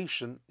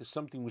elevation is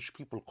something which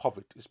people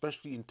covet,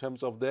 especially in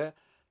terms of their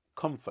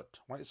comfort,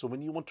 right? So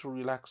when you want to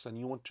relax and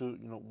you want to,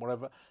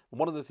 whatever,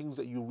 one of the things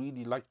that you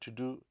really like to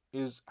do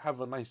is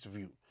have a nice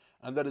view.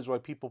 And that is why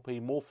people pay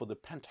more for the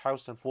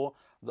penthouse than for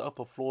the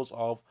upper floors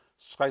of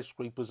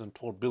skyscrapers and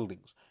tall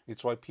buildings.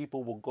 It's why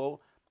people will go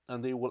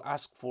and they will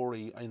ask for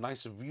a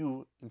nice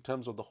view in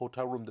terms of the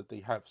hotel room that they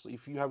have. So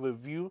if you have a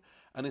view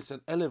and it's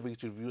an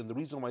elevated view, and the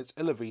reason why it's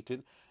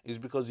elevated is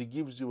because it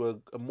gives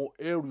you a more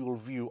aerial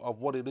view of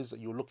what it is that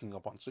you're looking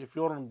upon. So if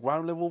you're on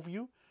ground level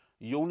view,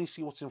 you only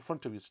see what's in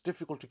front of you. It's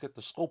difficult to get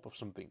the scope of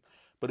something.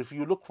 But if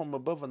you look from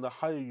above and the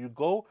higher you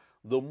go,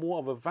 the more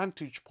of a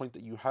vantage point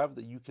that you have,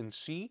 that you can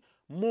see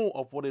more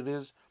of what it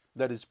is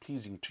that is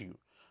pleasing to you.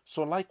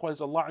 So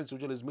likewise, Allah Azza wa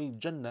Jalla has made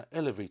Jannah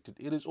elevated.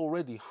 It is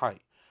already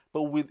high.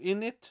 But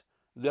within it,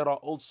 there are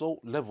also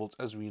levels,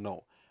 as we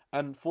know.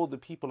 And for the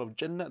people of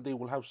Jannah, they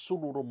will have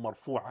sururun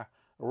marfu'ah,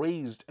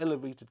 raised,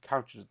 elevated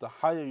couches. The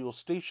higher your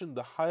station,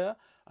 the higher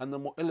and the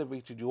more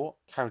elevated your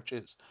couch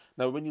is.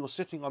 Now, when you're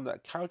sitting on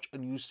that couch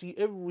and you see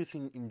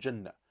everything in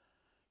Jannah,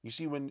 you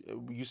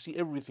see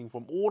everything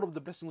from all of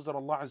the blessings that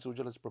Allah Azza wa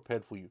Jalla has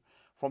prepared for you,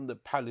 from the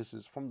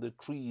palaces, from the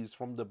trees,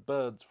 from the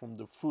birds, from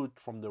the fruit,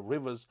 from the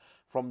rivers,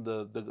 from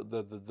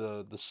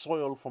the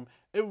soil, from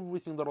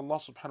everything that Allah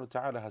Subhanahu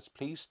wa Taala has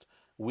placed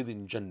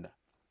within Jannah.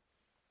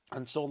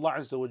 And so Allah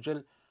Azza wa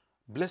Jalla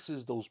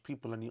blesses those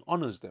people and He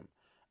honors them.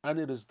 And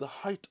it is the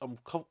height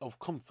of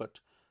comfort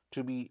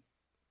to be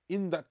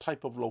in that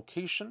type of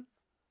location,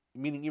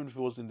 meaning even if it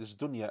was in this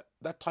dunya,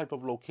 that type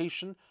of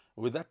location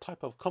with that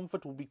type of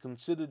comfort will be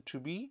considered to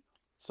be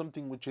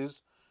something which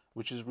is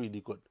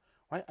really good,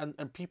 right?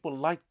 And people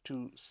like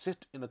to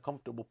sit in a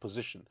comfortable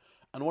position.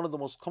 And one of the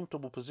most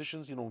comfortable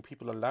positions, when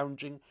people are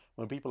lounging,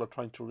 when people are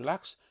trying to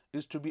relax,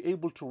 is to be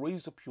able to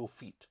raise up your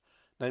feet.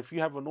 Now, if you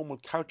have a normal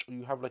couch or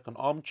you have like an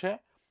armchair,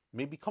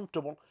 maybe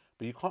comfortable,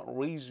 but you can't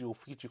raise your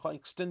feet, you can't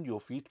extend your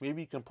feet.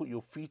 Maybe you can put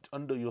your feet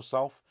under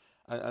yourself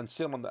and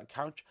sit on that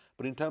couch.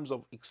 But in terms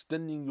of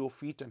extending your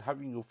feet and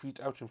having your feet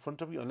out in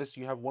front of you, unless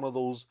you have one of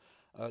those,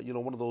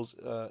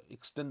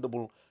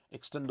 extendable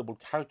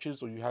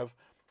couches, or you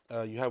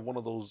have one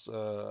of those,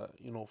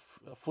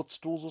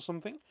 footstools or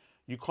something,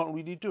 you can't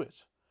really do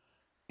it.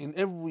 In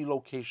every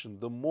location,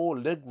 the more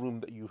leg room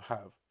that you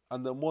have,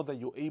 and the more that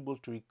you're able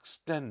to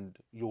extend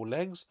your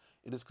legs,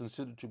 it is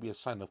considered to be a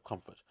sign of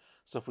comfort.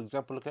 So, for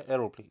example, look at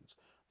aeroplanes.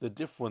 The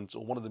difference,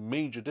 or one of the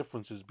major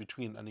differences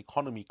between an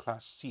economy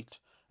class seat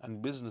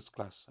and business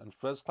class and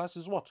first class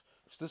is what?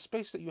 It's the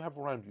space that you have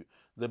around you,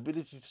 the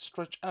ability to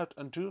stretch out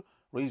and to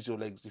raise your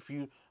legs. If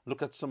you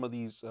look at some of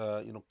these,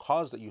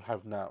 cars that you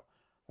have now,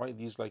 right?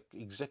 These like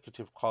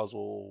executive cars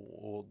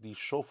or these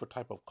chauffeur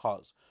type of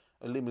cars,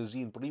 a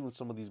limousine, but even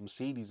some of these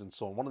Mercedes and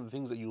so on. One of the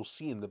things that you'll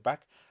see in the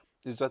back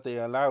is that they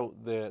allow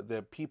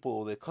their people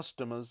or their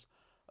customers,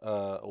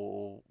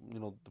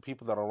 the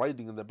people that are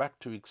riding in the back,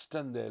 to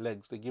extend their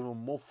legs. They give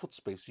them more foot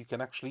space. You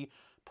can actually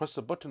press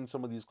a button in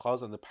some of these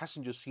cars, and the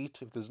passenger seat,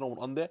 if there's no one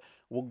on there,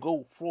 will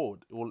go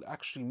forward. It will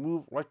actually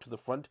move right to the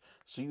front,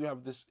 so you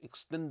have this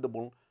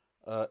extendable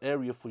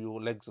area for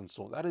your legs and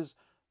so on. That is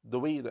the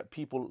way that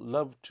people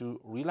love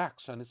to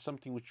relax, and it's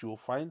something which you will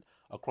find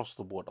across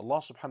the board. Allah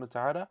Subhanahu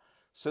wa Taala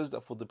says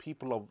that for the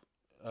people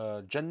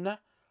of Jannah,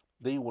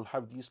 they will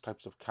have these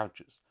types of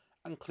couches.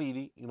 And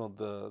clearly,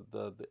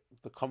 the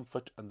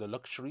comfort and the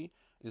luxury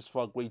is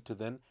far greater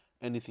than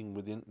anything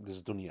within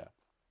this dunya.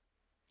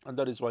 And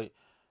that is why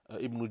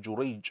Ibn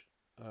Jurayj,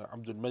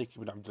 Abdul Malik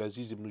ibn Abdul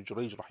Aziz ibn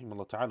Jurayj,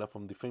 rahimahullah ta'ala,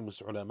 from the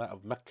famous ulama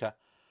of Mecca,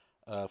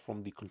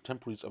 from the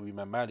contemporaries of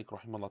Imam Malik,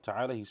 rahimahullah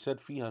ta'ala, he said,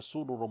 فِيهَا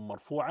سُرُرٌ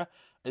مَرْفُوعَةٌ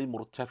أي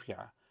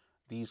مُرْتَفِعَةٌ.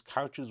 These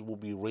couches will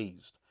be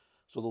raised.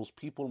 So those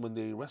people, when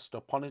they rest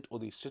upon it, or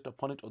they sit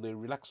upon it, or they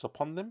relax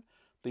upon them,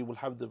 they will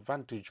have the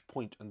vantage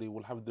point and they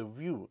will have the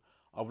view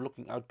of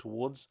looking out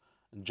towards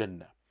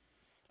Jannah.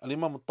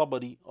 Al-Imam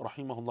al-Tabari,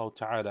 rahimahullah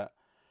ta'ala,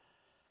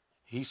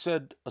 he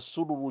said,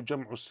 As-sururu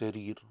jam'u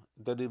sarir,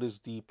 that it is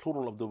the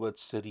plural of the word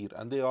sarir,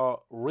 and they are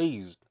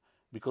raised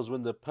because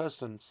when the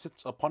person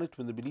sits upon it,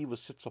 when the believer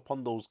sits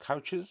upon those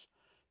couches,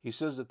 he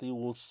says that they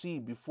will see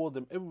before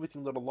them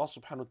everything that Allah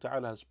subhanahu wa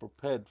ta'ala has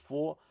prepared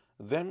for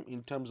them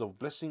in terms of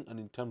blessing and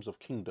in terms of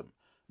kingdom.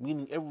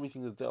 Meaning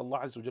everything that Allah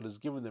Azza wa Jalla has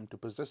given them to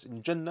possess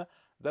in Jannah,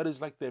 that is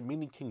like their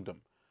mini kingdom.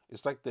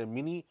 It's like their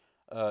mini,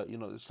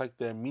 it's like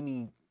their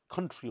mini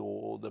country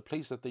or the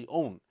place that they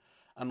own.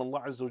 and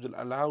Allah Azza wa Jal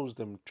allows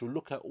them to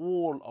look at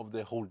all of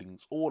their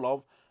holdings, all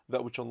of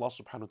that which Allah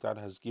subhanahu wa ta'ala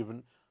has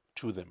given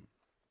to them.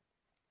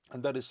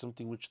 And that is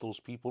something which those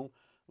people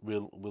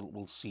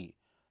will see.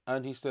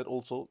 And he said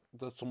also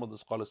that some of the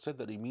scholars said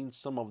that it means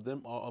some of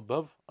them are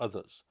above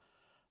others.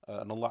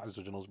 And Allah Azza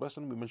wa Jal knows best.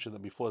 And we mentioned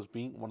that before as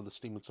being one of the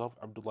statements of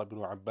Abdullah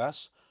ibn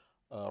Abbas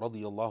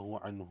radiyallahu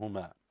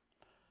anhuma.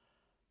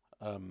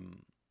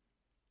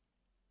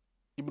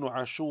 Ibn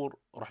Ashur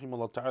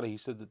rahimahullah ta'ala, he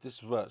said that this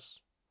verse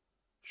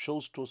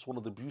shows to us one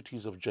of the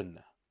beauties of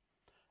Jannah.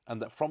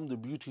 And that from the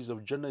beauties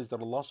of Jannah is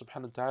that Allah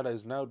subhanahu wa ta'ala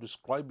is now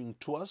describing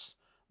to us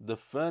the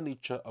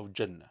furniture of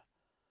Jannah.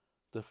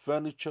 The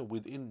furniture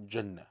within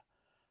Jannah.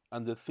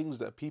 And the things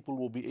that people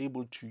will be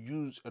able to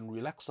use and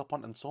relax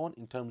upon and so on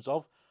in terms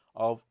of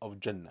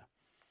Jannah.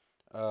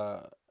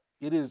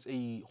 It is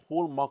a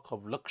hallmark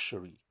of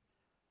luxury.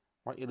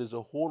 Right? It is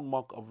a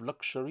hallmark of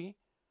luxury.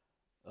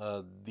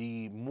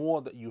 The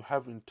more that you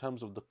have in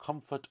terms of the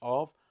comfort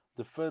of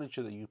the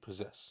furniture that you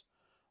possess.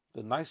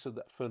 The nicer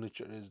that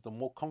furniture is, the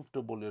more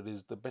comfortable it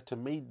is, the better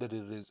made that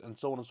it is, and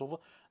so on and so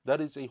forth.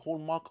 That is a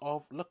hallmark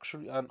of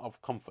luxury and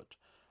of comfort.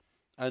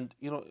 And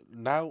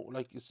now,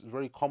 like, it's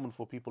very common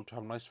for people to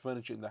have nice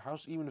furniture in their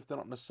house, even if they're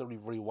not necessarily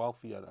very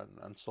wealthy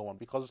and so on,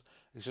 because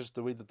it's just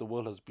the way that the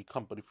world has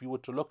become. But if you were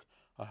to look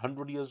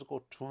 100 years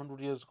ago,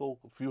 200 years ago,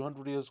 a few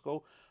hundred years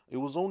ago, it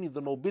was only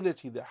the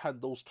nobility that had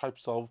those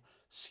types of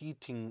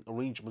seating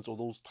arrangements or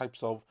those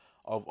types of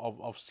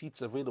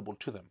seats available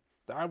to them.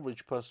 The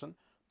average person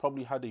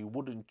probably had a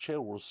wooden chair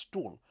or a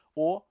stool,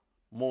 or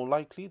more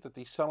likely that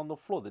they sat on the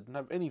floor. They didn't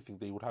have anything.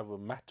 They would have a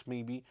mat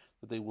maybe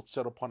that they would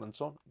sit upon and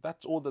so on.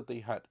 That's all that they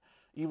had.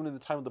 Even in the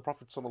time of the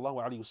Prophet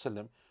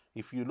ﷺ,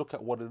 if you look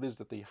at what it is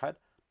that they had,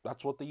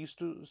 that's what they used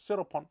to sit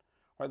upon.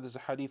 Right? There's a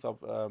hadith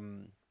of,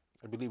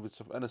 I believe it's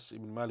of Anas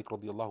ibn Malik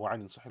radiallahu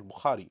anhu in Sahih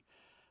Bukhari,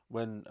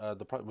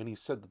 when he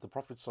said that the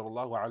Prophet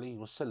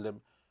ﷺ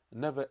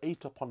never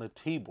ate upon a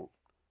table,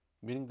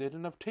 meaning they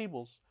didn't have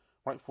tables.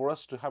 Right? For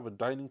us to have a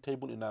dining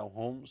table in our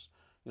homes,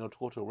 to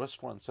go to a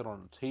restaurant and sit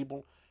on a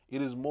table, it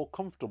is more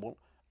comfortable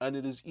and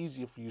it is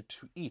easier for you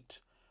to eat.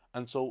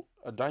 And so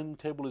a dining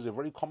table is a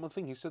very common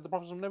thing. He said the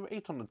Prophet never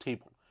ate on a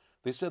table.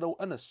 They said, "Oh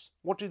Anas,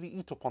 what did he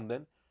eat upon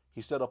then?"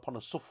 He said, "Upon a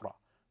sufra."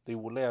 They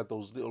will lay out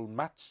those little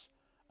mats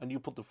and you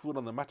put the food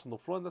on the mat on the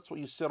floor, and that's what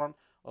you sit on.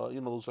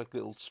 Those like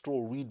little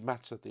straw reed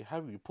mats that they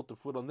have. You put the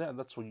food on there and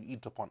that's what you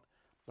eat upon.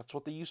 That's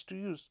what they used to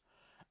use.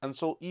 And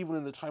so even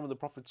in the time of the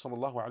Prophet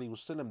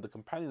ﷺ, the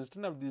companions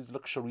didn't have these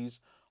luxuries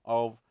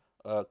of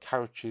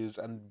couches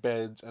and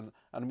beds, and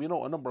we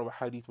know a number of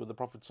hadith where the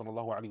Prophet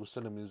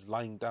ﷺ is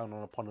lying down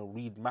upon a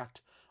reed mat,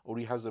 or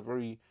he has a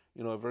very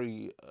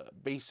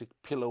basic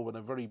pillow and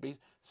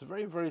it's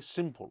very, very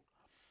simple.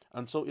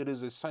 And so it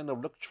is a sign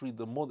of luxury.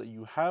 The more that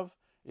you have,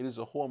 it is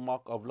a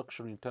hallmark of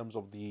luxury in terms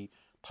of the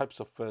types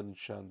of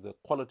furniture and the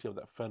quality of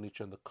that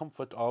furniture and the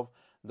comfort of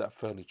that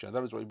furniture. And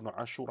that is why Ibn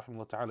Ashur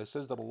rahimahullah ta'ala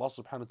says that Allah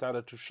subhanahu wa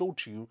ta'ala, to show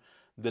to you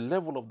the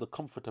level of the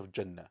comfort of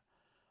Jannah,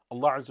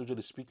 Allah Azza wa Jalla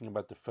is speaking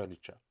about the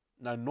furniture.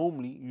 Now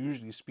normally,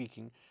 usually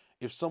speaking,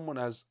 if someone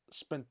has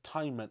spent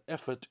time and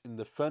effort in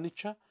the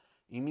furniture,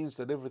 it means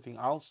that everything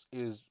else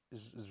is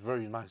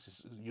very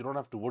nice. You don't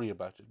have to worry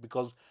about it,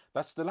 because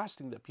that's the last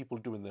thing that people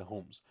do in their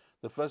homes.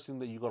 The first thing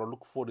that you got to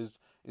look for is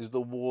the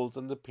walls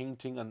and the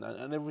painting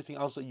and everything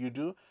else that you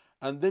do,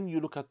 and then you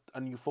look at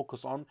and you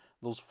focus on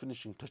those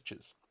finishing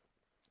touches.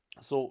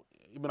 So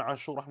Ibn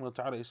Ashur rahimahullah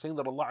ta'ala is saying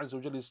that Allah Azza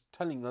wa Jalla is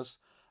telling us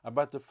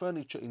about the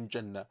furniture in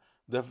Jannah,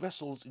 the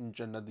vessels in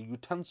Jannah, the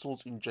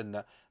utensils in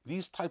Jannah,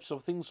 these types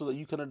of things, so that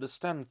you can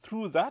understand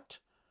through that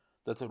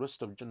the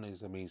rest of Jannah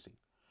is amazing.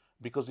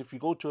 Because if you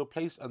go to a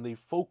place and they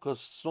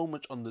focus so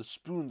much on the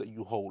spoon that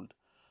you hold,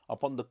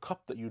 upon the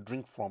cup that you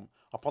drink from,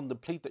 upon the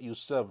plate that you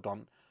served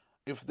on,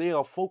 if they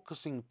are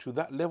focusing to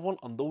that level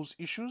on those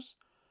issues,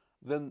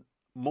 then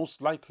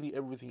most likely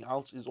everything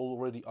else is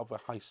already of a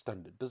high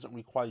standard. It doesn't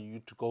require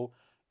you to go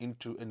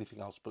into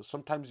anything else. But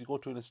sometimes you go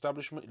to an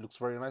establishment, it looks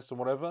very nice and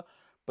whatever,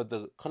 but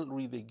the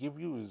cutlery they give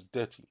you is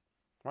dirty.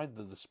 Right?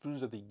 The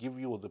spoons that they give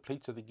you or the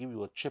plates that they give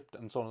you are chipped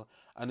and so on.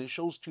 And it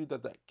shows to you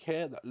that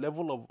care, that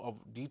level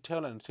of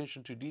detail and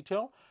attention to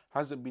detail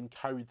hasn't been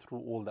carried through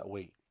all that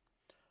way.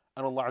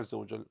 And Allah Azza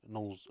wa Jal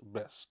knows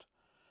best.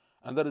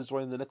 And that is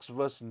why in the next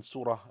verse in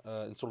Surah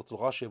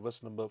Al-Ghashiyah,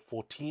 verse number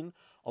 14,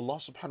 Allah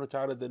subhanahu wa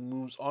ta'ala then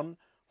moves on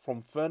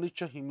from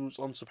furniture, He moves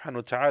on subhanahu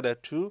wa ta'ala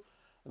to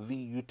the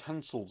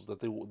utensils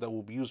that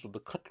will be used, with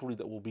the cutlery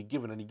that will be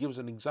given. And He gives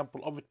an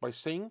example of it by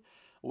saying,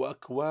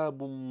 وَأَكْوَابٌ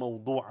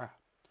مَوْضُوعَةٌ.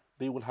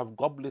 They will have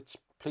goblets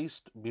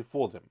placed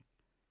before them.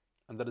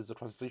 And that is the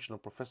translation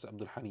of Professor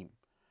Abdul Halim.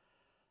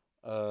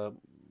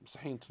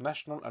 Sahih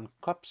International, and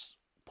cups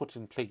put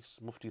in place,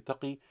 Mufti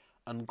Taqi,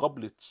 and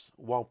goblets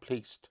well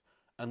placed,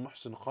 and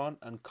Muhsin Khan,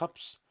 and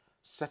cups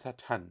set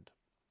at hand.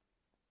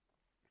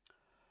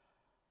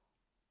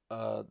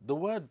 The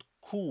word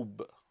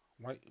koob,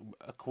 right?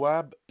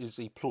 Akwab is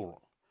a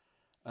plural,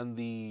 and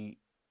the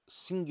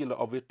singular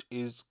of it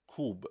is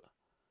koob.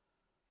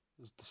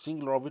 The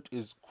singular of it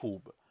is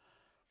koob.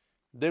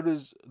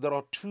 There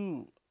are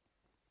two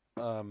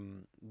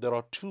there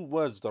are two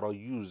words that are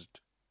used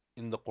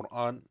in the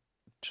Quran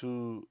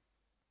to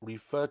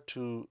refer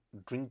to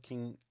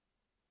drinking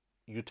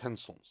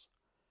utensils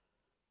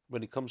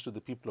when it comes to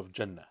the people of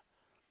Jannah.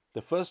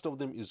 The first of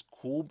them is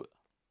kub.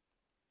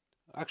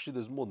 Actually,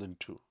 there's more than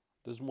two.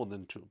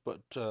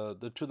 But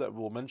the two that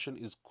we'll mention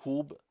is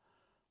kub,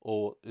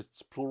 or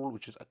its plural,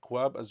 which is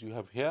akwab, as you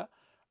have here,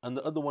 and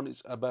the other one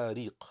is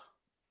abariq.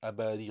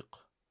 Abariq.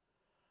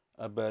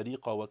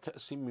 Abariqa wa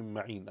ka'sim min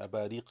ma'in.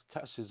 Abariq,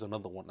 ka's is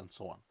another one, and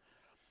so on.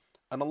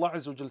 And Allah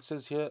Azza wa Jal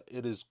says here,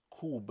 it is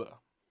kub.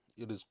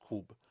 It is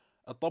kub.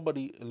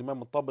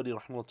 Imam al-Tabari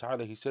rahimahullah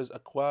ta'ala, he says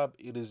akwab,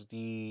 it is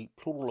the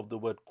plural of the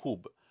word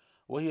kub.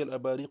 وهي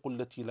الأباريق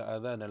التي لا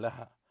آذان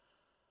لها.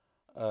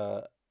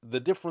 The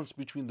difference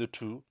between the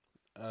two,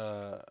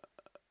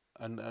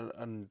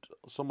 and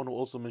someone who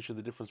also mentioned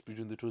the difference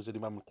between the two is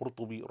Imam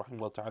al-Qurtubi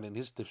rahimahullah ta'ala in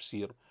his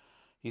tafsir.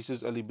 He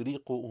says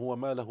الإبريق هو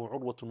ما له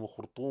عروة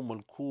وخرطوم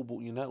والكوب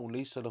إناء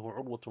ليس له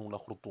عروة ولا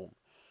خرطوم.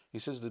 He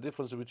says the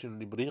difference between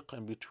an ibriq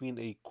and between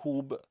a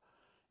kub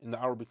in the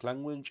Arabic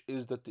language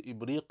is that the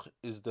ibriq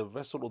is the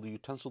vessel or the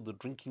utensil, the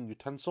drinking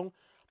utensil,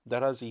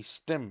 that has a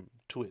stem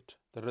to it.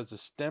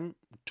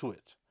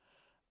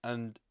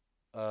 And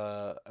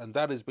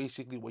that is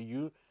basically what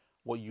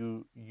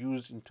you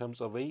use in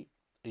terms of a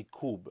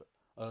kub.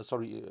 An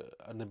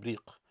ibriq.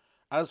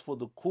 As for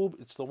the kub,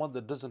 it's the one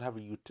that doesn't have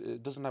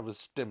a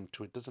stem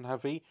to it, doesn't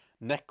have a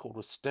neck or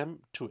a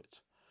stem to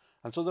it.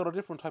 And so there are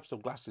different types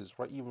of glasses,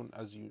 right? Even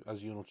as you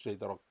know today,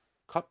 there are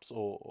cups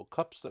or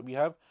cups that we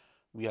have.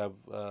 We have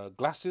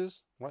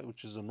glasses, right,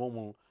 which is a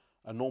normal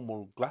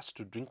glass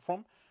to drink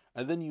from,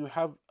 and then you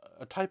have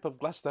a type of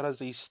glass that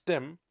has a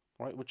stem,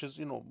 right, which is,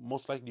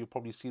 most likely you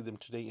probably see them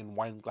today in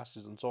wine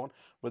glasses and so on,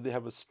 where they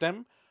have a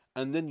stem,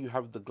 and then you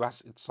have the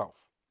glass itself.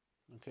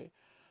 Okay,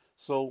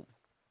 so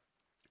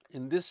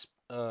in this,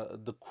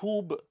 the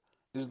kub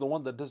is the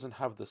one that doesn't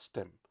have the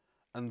stem,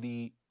 and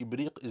the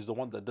ibriq is the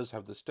one that does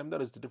have the stem.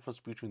 That is the difference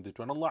between the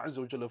two. And Allah Azza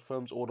wa Jalla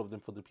affirms all of them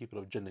for the people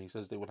of Jannah. He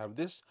says they will have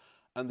this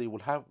and they will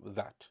have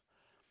that.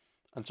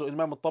 And so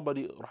Imam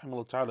al-Tabari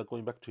rahimahullah ta'ala,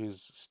 going back to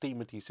his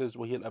statement, he says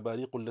وَهِيَ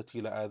الْأَبَارِيقُ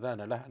الَّتِي لَا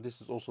آذَانَ لَهَا.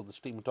 This is also the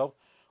statement of,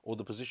 or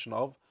the position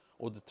of,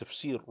 or the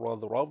tafsir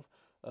rather of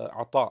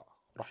Ata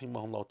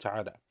rahimahullah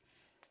ta'ala.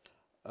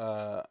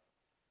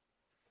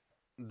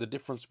 The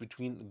difference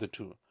between the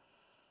two.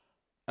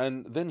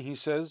 And then he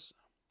says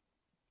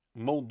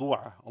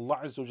mawdu'a. Allah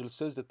Azza wa Jalla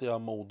says that they are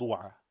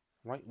mawdu'a,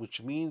 right?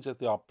 Which means that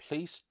they are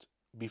placed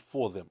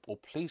before them or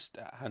placed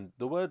at hand.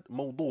 The word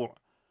mawdu'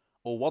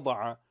 or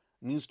wada'a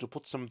means to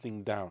put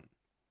something down,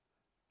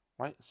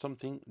 right?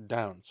 Something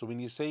down. So when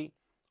you say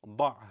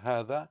da'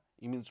 hadha,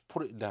 it means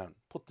put it down,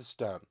 put this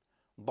down.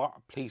 Da',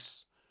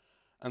 place.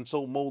 And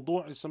so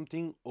mawdu' is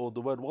something, or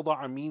the word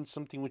wada'a means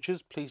something which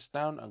is placed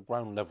down at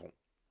ground level.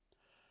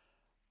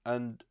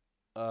 And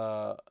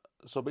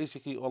so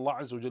basically Allah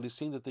Azza wa Jalla is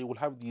saying that they will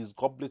have these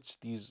goblets,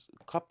 these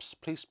cups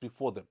placed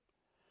before them,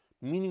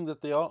 meaning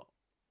that they are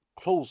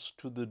close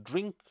to the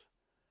drink,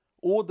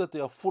 or that they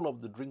are full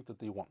of the drink that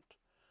they want.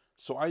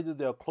 So either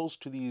they are close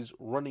to these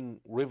running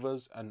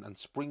rivers and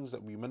springs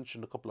that we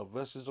mentioned a couple of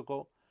verses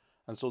ago,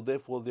 and so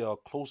therefore they are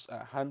close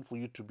at hand for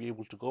you to be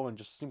able to go and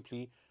just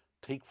simply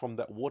take from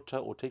that water,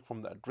 or take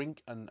from that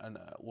drink,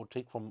 or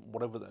take from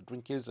whatever that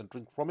drink is and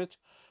drink from it,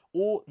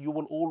 or you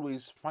will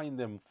always find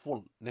them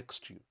full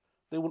next to you.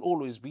 They will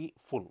always be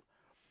full.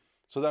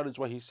 So that is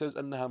why he says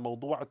أنها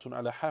موضوعة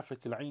على حافة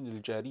العين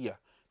الجارية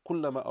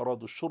كلما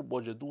أرادوا الشرب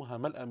وجدوها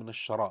ملأ من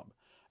الشراب.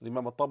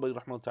 Imam al-Tabari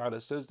rahmahullah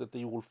ta'ala says that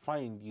they will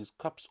find these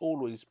cups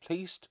always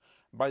placed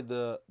by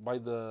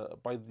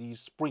these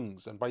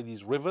springs and by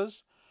these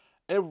rivers.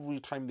 Every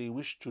time they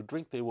wish to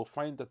drink, they will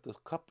find that the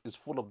cup is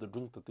full of the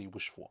drink that they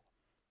wish for.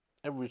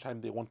 Every time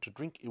they want to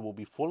drink, it will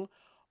be full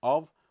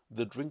of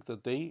the drink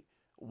that they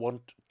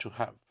want to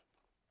have.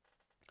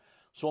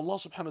 So Allah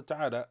subhanahu wa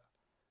ta'ala,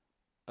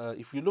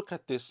 if you look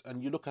at this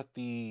and you look at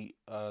the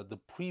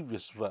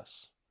previous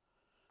verse,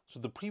 so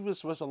the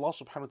previous verse, Allah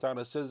subhanahu wa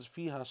ta'ala says,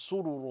 فِيهَا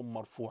سُرُرٌ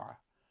مَرْفُوعَةٌ.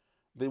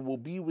 They will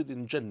be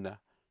within Jannah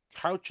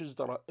couches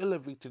that are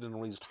elevated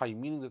and raised high,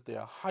 meaning that they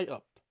are high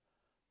up,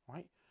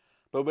 right?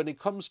 But when it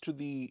comes to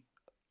the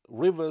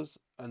rivers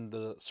and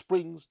the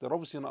springs, they're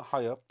obviously not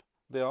high up,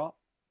 they are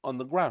on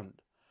the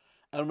ground.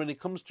 And when it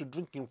comes to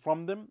drinking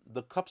from them,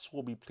 the cups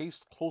will be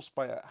placed close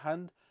by at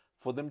hand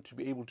for them to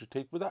be able to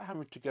take without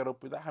having to get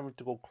up, without having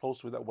to go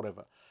close, without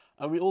whatever.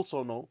 And we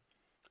also know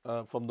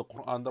from the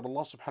Quran that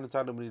Allah subhanahu wa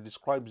ta'ala, when He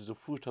describes the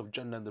fruit of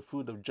Jannah and the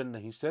food of Jannah,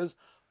 He says,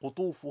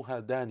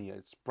 قُطُوفُهَا دَانِيَةٌ.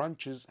 Its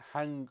branches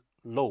hang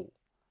low.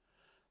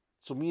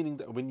 So meaning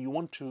that when you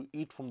want to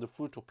eat from the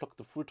fruit or pluck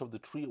the fruit of the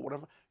tree or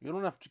whatever, you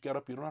don't have to get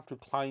up, you don't have to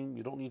climb,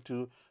 you don't need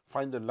to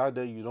find a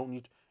ladder,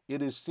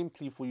 it is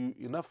simply for you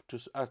enough to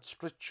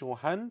outstretch your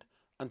hand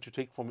and to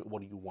take from it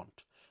what you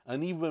want.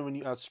 And even when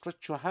you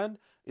outstretch your hand,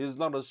 it is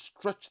not a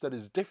stretch that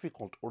is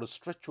difficult or a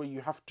stretch where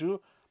you have to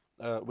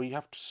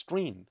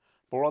strain,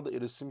 but rather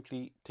it is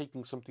simply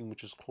taking something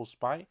which is close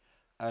by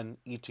and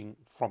eating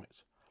from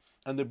it.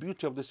 And the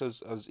beauty of this,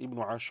 as Ibn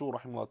Ashur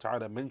rahimahullah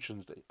ta'ala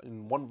mentions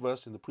in one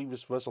verse, in the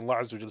previous verse, Allah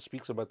Azza wa Jalla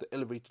speaks about the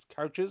elevated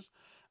couches.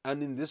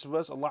 And in this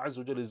verse, Allah Azza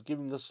wa Jalla is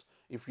giving us,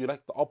 if you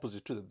like, the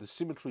opposite to that. The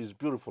symmetry is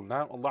beautiful.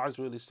 Now, Allah Azza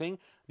wa Jalla is saying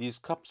these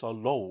cups are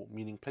low,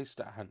 meaning placed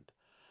at hand.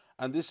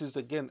 And this is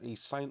again a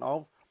sign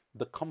of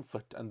the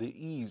comfort and the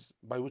ease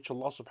by which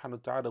Allah subhanahu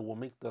wa ta'ala will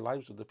make the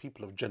lives of the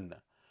people of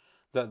Jannah.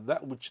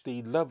 That which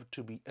they love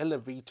to be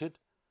elevated,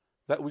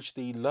 that which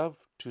they love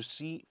to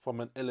see from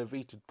an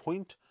elevated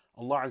point,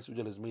 Allah Azza wa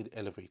Jalla has made it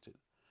elevated.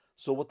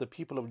 So what the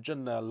people of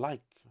Jannah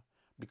like,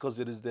 because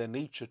it is their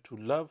nature to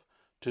love,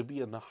 to be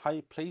in a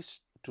high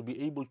place, to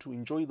be able to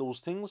enjoy those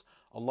things,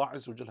 Allah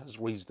Azza wa Jalla has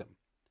raised them.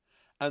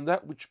 And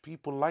that which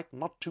people like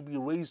not to be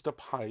raised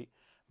up high,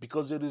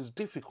 because it is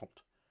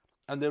difficult,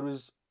 and there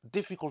is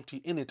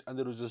difficulty in it, and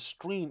there is a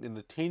strain in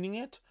attaining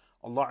it,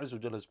 Allah Azza wa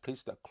Jalla has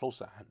placed that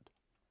close at hand.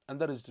 And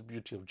that is the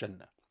beauty of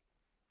Jannah.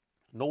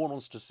 No one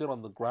wants to sit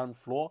on the ground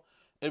floor.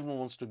 Everyone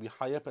wants to be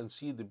high up and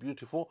see the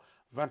beautiful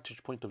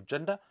vantage point of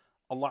Jannah.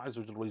 Allah Azza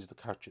wa Jalla raised the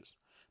couches.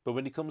 But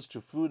when it comes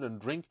to food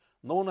and drink,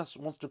 no one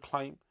wants to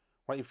climb.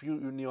 Right? If you're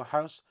in your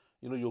house,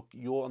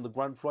 you're on the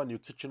ground floor and your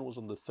kitchen was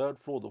on the third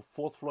floor, the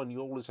fourth floor, and you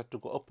always had to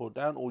go up or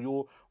down, or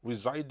you're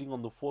residing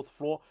on the fourth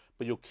floor,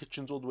 but your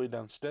kitchen's all the way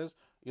downstairs.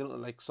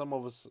 Like some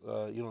of us,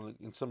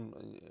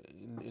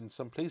 in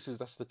some places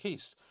that's the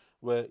case,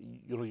 where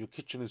your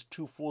kitchen is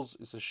 2 floors,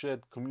 it's a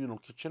shared communal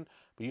kitchen,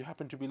 but you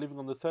happen to be living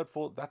on the third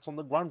floor, that's on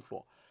the ground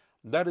floor.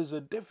 That is a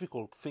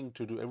difficult thing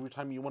to do. Every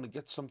time you want to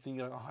get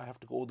something, I have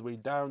to go all the way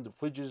down. The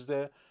fridge is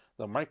there,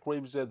 the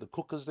microwave's there, the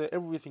cooker's there,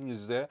 everything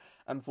is there.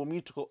 And for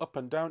me to go up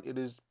and down, it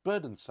is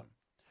burdensome.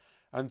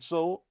 And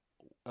so,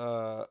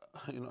 I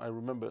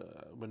remember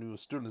when we were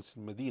students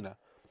in Medina,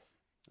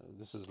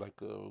 this is like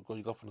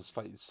going off on a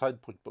slight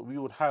side point, but we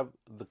would have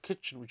the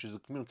kitchen, which is a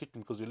communal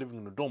kitchen, because we're living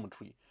in a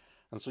dormitory.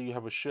 And so you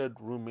have a shared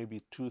room,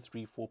 maybe 2,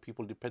 3, 4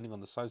 people, depending on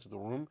the size of the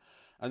room.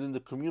 And then the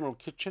communal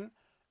kitchen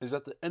is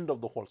at the end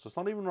of the hall. So it's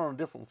not even on a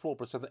different floor,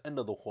 but it's at the end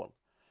of the hall.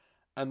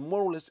 And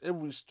more or less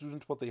every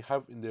student, what they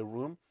have in their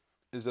room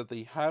is that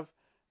they have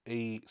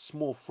a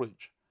small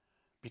fridge.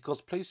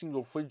 Because placing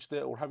your fridge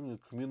there, or having a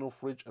communal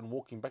fridge and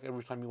walking back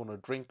every time you want to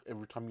drink,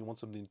 every time you want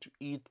something to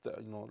eat,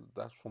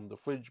 that's from the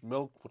fridge,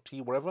 milk, for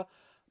tea, whatever,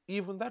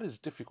 even that is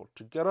difficult.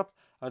 To get up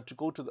and to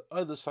go to the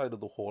other side of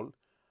the hall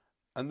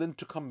and then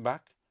to come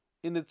back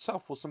in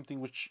itself was something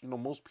which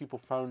most people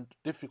found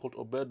difficult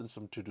or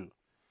burdensome to do.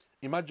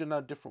 Imagine now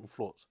different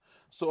floors.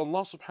 So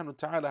Allah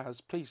subhanahu wa ta'ala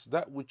has placed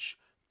that which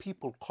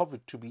people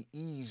covet to be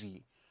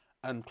easy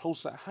and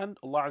close at hand.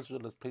 Allah Azza wa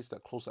Jalla has placed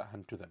that close at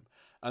hand to them.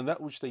 And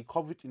that which they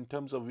covet in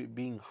terms of it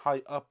being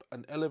high up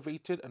and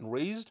elevated and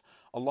raised,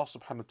 Allah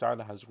subhanahu wa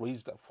ta'ala has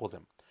raised that for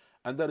them.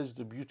 And that is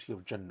the beauty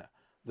of Jannah.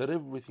 That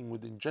everything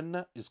within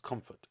Jannah is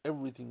comfort.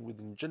 Everything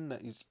within Jannah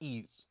is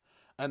ease.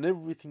 And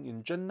everything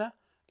in Jannah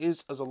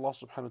is, as Allah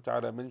subhanahu wa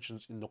ta'ala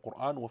mentions in the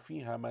Quran,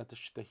 وَفِيهَا مَا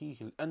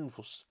تَشْتَهِيهِ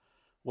الْأَنفُسِ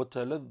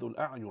وَتَلَذُّ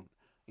الْأَعْيُنِ.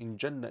 In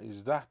Jannah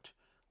is that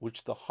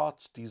which the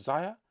hearts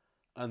desire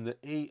and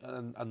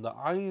the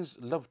eyes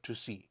love to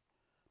see.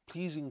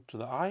 Pleasing to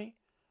the eye,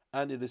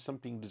 and it is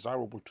something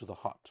desirable to the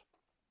heart.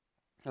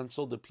 And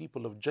so the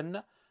people of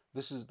Jannah,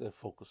 this is their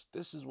focus.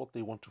 This is what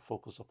they want to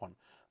focus upon.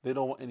 They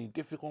don't want any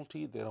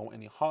difficulty, they don't want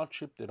any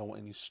hardship, they don't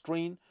want any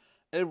strain.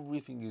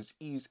 Everything is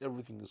ease,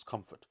 everything is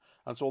comfort.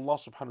 And so Allah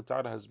subhanahu wa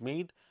ta'ala has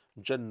made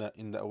Jannah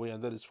in that way,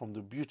 and that is from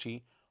the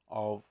beauty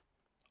of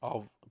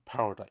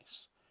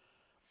paradise.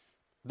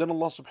 Then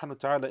Allah subhanahu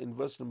wa ta'ala in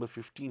verse number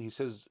 15, He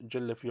says,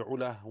 Jalla fi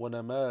ulah wa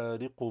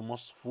namariqu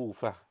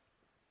masfufa.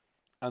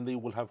 And they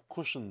will have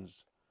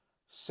cushions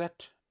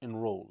set in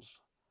rows.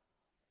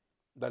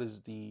 That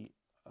is the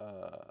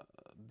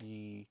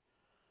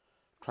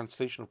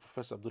translation of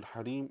Professor Abdul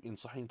Harim in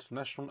Sahih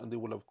International. And they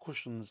will have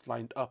cushions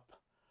lined up.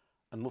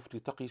 And Mufti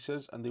Taqi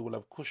says, and they will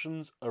have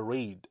cushions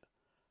arrayed.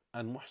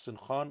 And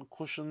Muhsin Khan,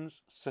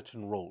 cushions set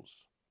in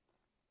rows.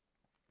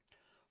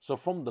 So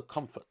from the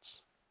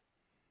comforts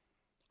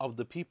of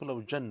the people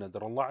of Jannah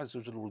that Allah Azza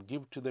wa Jalla will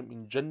give to them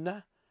in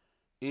Jannah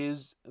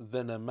is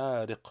the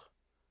namariq.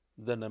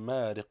 The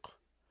namariq.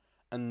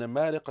 And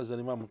namariq, as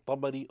Imam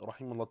al-Tabari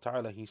rahimahullah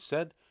ta'ala, he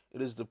said,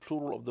 it is the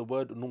plural of the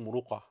word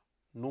numruqa.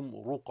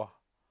 Numruqa.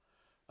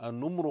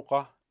 And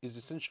numruqa is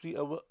essentially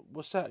a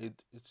wasa'id.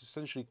 It's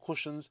essentially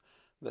cushions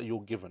that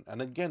you're given.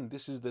 And again,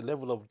 this is the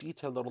level of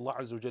detail that Allah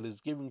Azza wa Jalla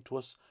is giving to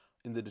us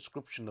in the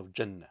description of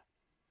Jannah.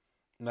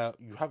 Now,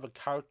 you have a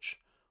couch,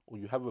 or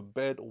you have a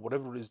bed, or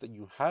whatever it is that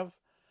you have.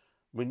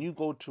 When you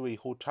go to a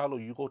hotel or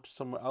you go to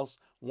somewhere else,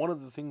 one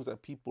of the things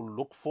that people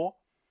look for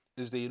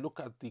is they look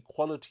at the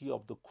quality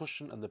of the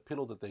cushion and the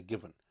pillow that they're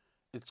given.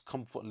 Its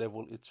comfort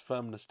level, its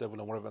firmness level,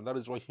 and whatever. And that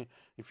is why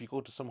if you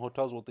go to some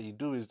hotels, what they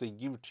do is they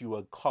give to you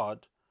a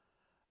card.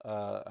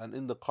 And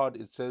in the card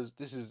it says,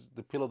 this is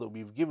the pillow that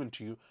we've given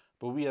to you,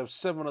 but we have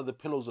 7 other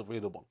pillows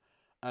available.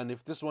 And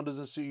if this one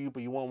doesn't suit you,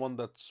 but you want one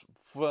that's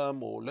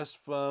firm or less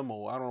firm,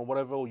 or I don't know,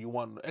 whatever, or you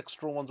want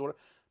extra ones, or whatever,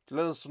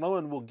 let us know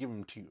and we'll give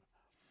them to you.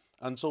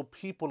 And so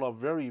people are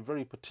very,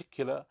 very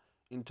particular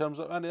in terms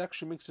of, and it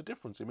actually makes a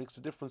difference. It makes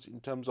a difference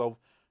in terms of,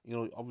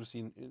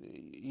 obviously,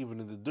 even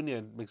in the dunya,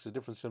 it makes a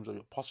difference in terms of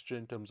your posture,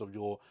 in terms of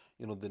your,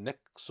 the neck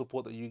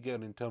support that you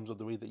get, in terms of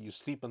the way that you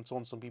sleep and so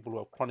on. Some people who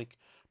have chronic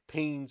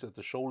pains at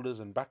the shoulders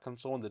and back and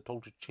so on, they're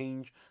told to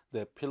change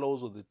their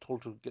pillows, or they're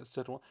told to get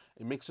set on.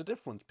 It makes a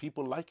difference.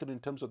 People like it in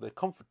terms of their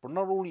comfort, but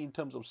not only in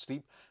terms of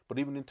sleep, but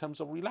even in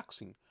terms of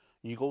relaxing.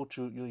 You go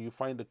to, you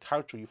find a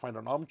couch or you find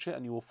an armchair,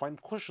 and you will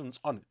find cushions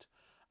on it,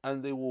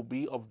 and they will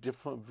be of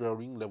different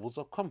varying levels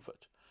of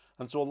comfort.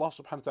 And so Allah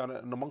subhanahu wa ta'ala,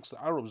 and amongst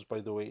the Arabs, by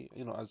the way,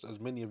 as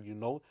many of you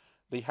know,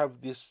 they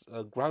have this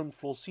ground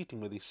floor seating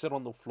where they sit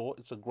on the floor.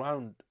 It's a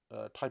ground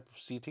type of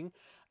seating,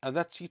 and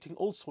that seating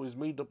also is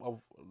made up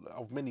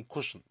of many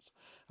cushions.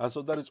 And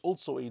so that is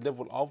also a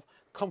level of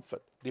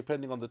comfort,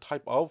 depending on the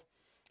type of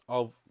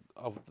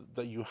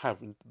that you have,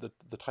 the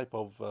type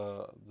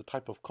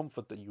of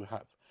comfort that you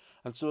have.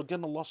 And so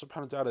again, Allah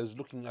subhanahu wa ta'ala is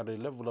looking at a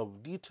level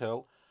of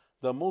detail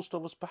that most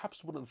of us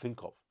perhaps wouldn't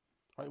think of.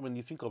 Right? When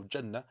you think of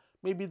Jannah,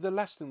 maybe the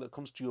last thing that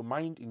comes to your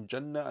mind in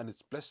Jannah and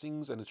its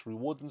blessings and its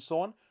reward and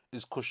so on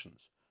is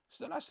cushions. It's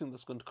the last thing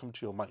that's going to come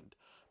to your mind.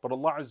 But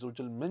Allah Azza wa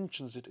Jal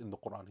mentions it in the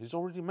Quran. He's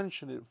already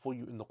mentioned it for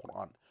you in the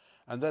Quran.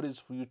 And that is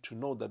for you to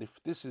know that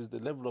if this is the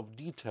level of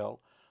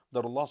detail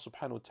that Allah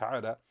subhanahu wa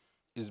ta'ala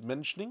is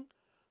mentioning,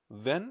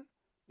 then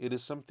it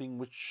is something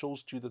which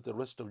shows to you that the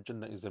rest of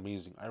Jannah is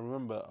amazing. I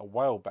remember a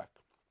while back,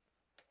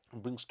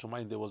 it brings to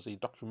mind, there was a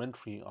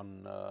documentary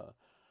on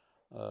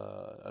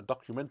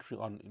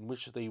in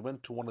which they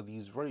went to one of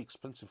these very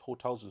expensive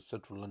hotels in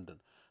central London,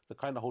 the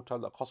kind of hotel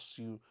that costs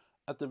you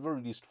at the very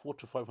least £400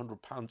 to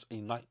 £500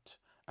 a night,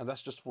 and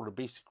that's just for a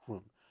basic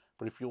room.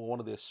 But if you're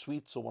one of their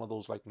suites or one of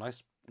those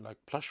nice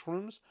plush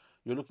rooms,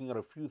 you're looking at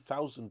a few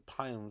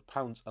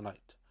 £1,000 a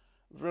night.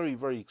 Very,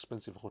 very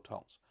expensive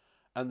hotels.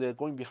 And they're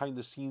going behind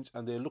the scenes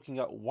and they're looking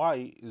at,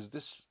 why is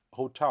this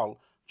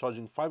hotel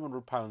charging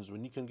 £500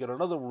 when you can get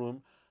another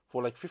room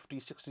for like 50,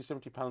 60,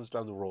 70 pounds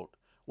down the road?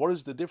 What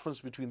is the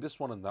difference between this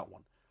one and that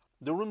one?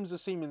 The room is the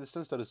same in the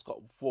sense that it's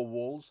got 4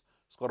 walls,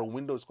 it's got a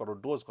window, it's got a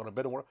door, it's got a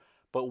bed,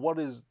 but what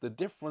is the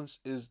difference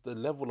is the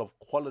level of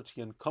quality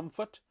and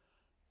comfort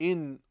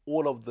in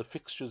all of the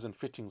fixtures and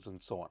fittings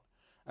and so on.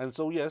 And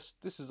so yes,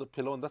 this is a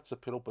pillow and that's a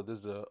pillow, but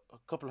there's a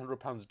couple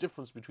 £100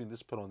 difference between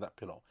this pillow and that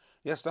pillow.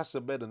 Yes, that's a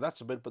bed and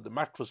that's a bed, but the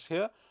mattress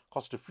here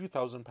cost a few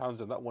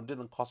 £1,000s and that one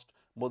didn't cost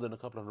more than a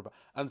couple £100,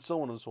 and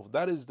so on and so forth.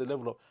 That is the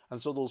level of,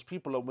 and so those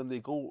people, when they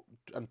go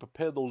and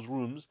prepare those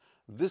rooms,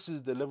 this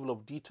is the level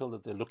of detail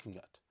that they're looking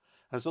at.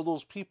 And so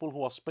those people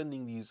who are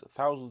spending these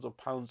thousands of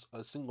pounds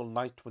a single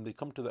night, when they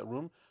come to that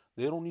room,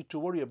 they don't need to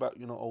worry about,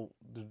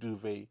 the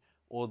duvet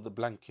or the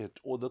blanket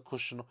or the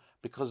cushion,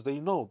 because they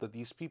know that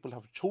these people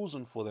have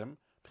chosen for them,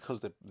 because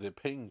they're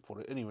paying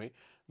for it anyway,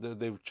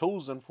 they've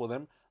chosen for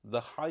them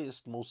the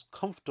highest, most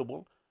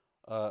comfortable,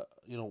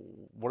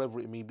 whatever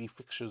it may be,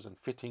 fixtures and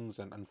fittings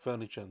and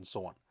furniture and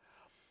so on.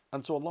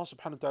 And so Allah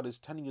subhanahu wa ta'ala is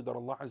telling you that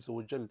Allah Azza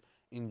wa Jal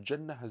in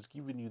Jannah has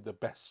given you the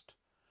best.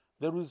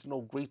 There is no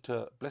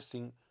greater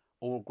blessing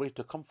or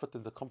greater comfort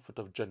than the comfort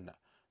of Jannah.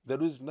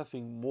 There is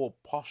nothing more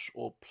posh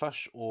or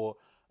plush or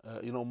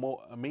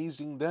more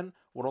amazing than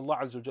what Allah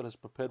Azza wa Jal has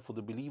prepared for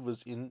the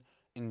believers in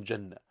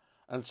Jannah.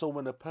 And so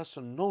when a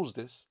person knows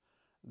this,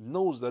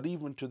 knows that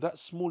even to that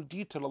small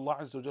detail Allah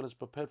Azza wa Jal has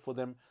prepared for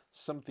them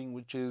something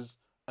which is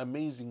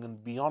amazing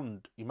and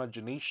beyond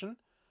imagination,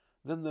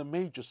 then the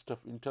major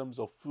stuff in terms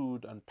of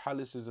food and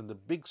palaces and the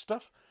big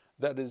stuff,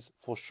 that is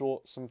for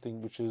sure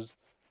something which is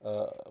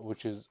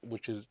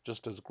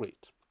just as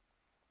great.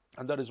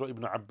 And that is what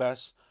Ibn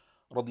Abbas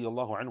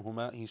radiyallahu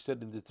anhuma, he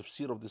said in the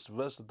tafsir of this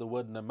verse, that the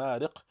word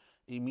namariq,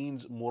 it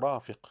means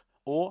murafiq,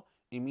 or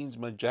it means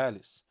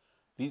majalis.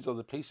 These are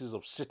the places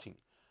of sitting.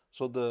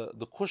 So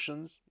the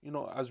cushions,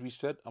 as we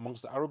said,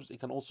 amongst the Arabs, it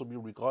can also be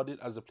regarded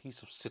as a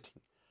place of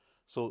sitting.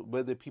 So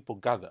where the people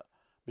gather,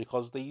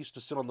 because they used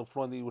to sit on the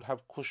floor and they would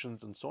have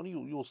cushions and so on.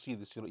 You'll see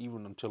this,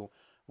 even until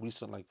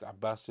recent, like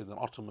Abbasid and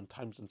Ottoman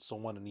times and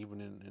so on, and even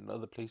in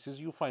other places,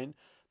 you find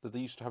that they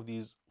used to have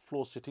these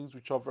floor sittings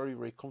which are very,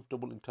 very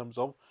comfortable in terms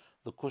of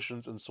the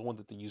cushions and so on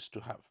that they used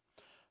to have.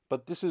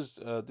 But this is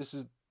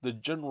the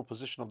general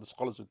position of the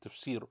scholars of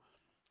tafsir,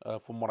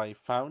 from what I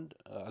found,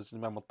 as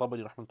Imam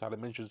al-Tabari rahmatullahi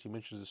mentions, he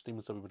mentions the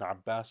statements of Ibn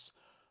Abbas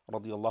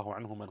radiyallahu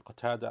anhum and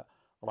Qatada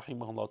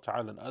rahimahullah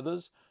ta'ala and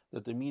others,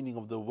 that the meaning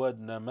of the word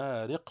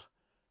namariq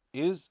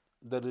is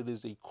that it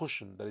is a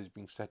cushion that is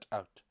being set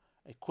out,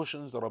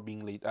 cushions that are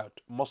being laid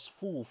out.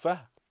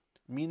 Masfufa,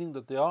 meaning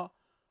that they are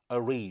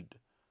arrayed,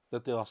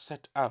 that they are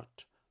set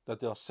out, that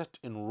they are set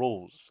in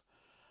rows.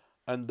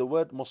 And the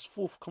word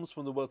masfuf comes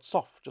from the word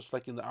saf, just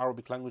like in the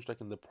Arabic language,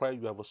 like in the prayer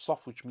you have a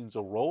saf which means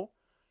a row.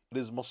 It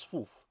is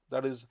masfuf.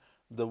 That is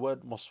the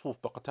word masfuf.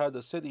 But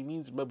Qatada said it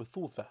means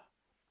mabthutha.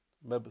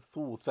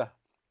 Mabthutha.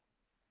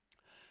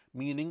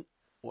 Meaning,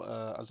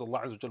 as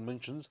Allah Azza wa Jal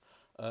mentions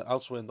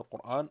elsewhere in the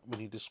Quran, when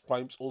He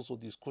describes also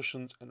these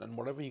cushions and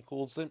whatever He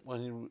calls them,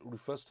 when He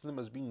refers to them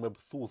as being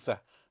mabthutha,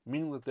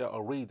 meaning that they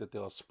are arrayed, that they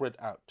are spread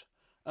out,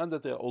 and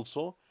that they are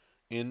also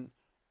in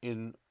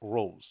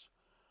rows.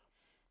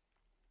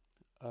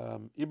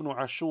 Ibn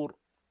Ashur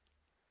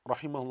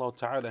rahimahullah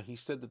ta'ala, he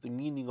said that the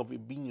meaning of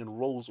it being in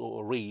rows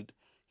or arrayed,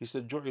 he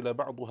said جُعِلَ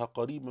بَعْضُهَا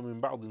قَرِيبًا مِنْ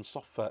بَعْضٍ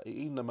صَفًّا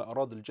إِنَّمَا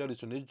أَرَادَ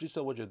الْجَالِسُ نَجْلِسَ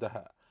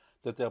وَجَدَهَا,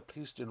 that they are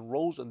placed in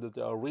rows and that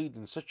they are arrayed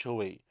in such a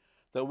way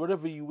that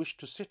wherever you wish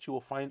to sit, you will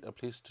find a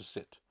place to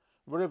sit.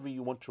 Wherever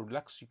you want to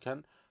relax, you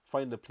can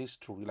find a place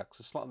to relax.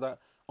 It's not that,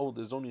 oh,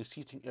 there's only a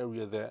seating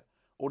area there,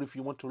 or if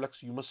you want to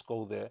relax, you must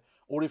go there,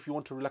 or if you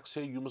want to relax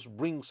here, you must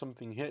bring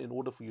something here in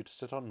order for you to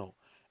sit on. No.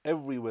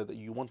 Everywhere that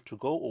you want to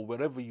go, or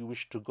wherever you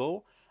wish to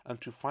go, and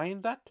to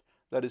find that,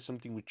 that is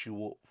something which you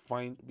will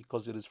find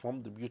because it is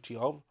from the beauty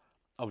of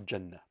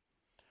Jannah.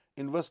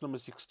 In verse number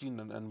 16,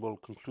 and we'll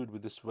conclude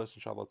with this verse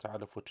inshallah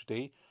ta'ala for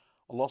today,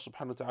 Allah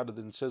subhanahu wa ta'ala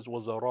then says,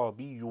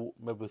 وَزَرَابِيُّ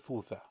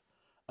مَبْثُوثَةً,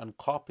 and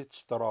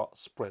carpets that are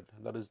spread.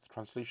 And that is the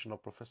translation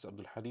of Professor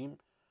Abdul Halim,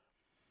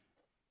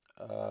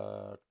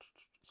 Sahih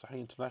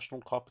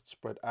International, carpet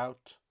spread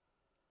out,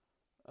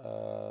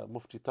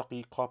 Mufti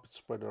Taqi, carpet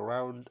spread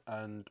around,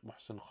 and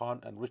Muhsin Khan,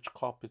 and rich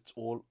carpets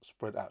all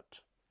spread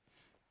out.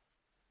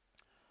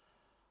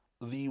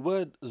 The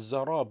word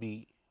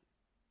Zarabi,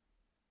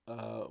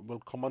 we'll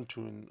come on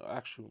to in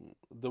actually,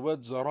 the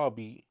word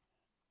Zarabi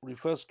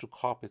refers to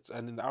carpets,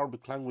 and in the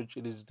Arabic language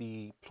it is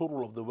the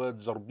plural of the word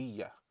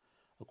Zarbiya,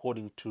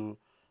 according to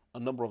a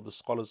number of the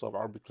scholars of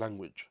Arabic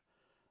language.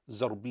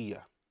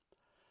 Zarbiya.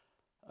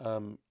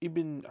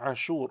 Ibn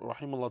Ashur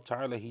rahimahullah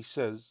ta'ala, he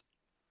says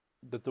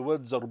that the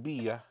word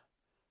Zarbiya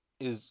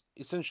is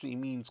essentially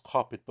means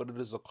carpet, but it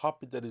is a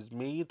carpet that is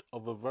made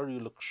of a very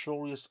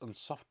luxurious and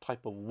soft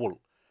type of wool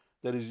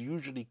that is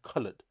usually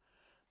colored,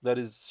 that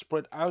is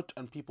spread out,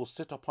 and people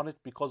sit upon it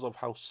because of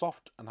how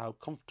soft and how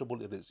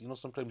comfortable it is. You know,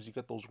 sometimes you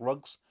get those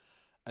rugs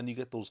and you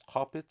get those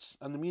carpets,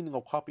 and the meaning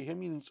of carpet here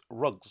means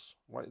rugs,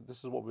 right? This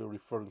is what we're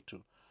referring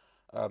to.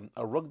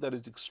 A rug that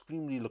is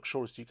extremely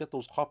luxurious. You get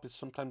those carpets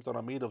sometimes that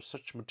are made of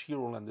such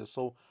material and they're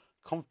so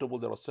comfortable.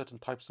 There are certain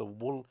types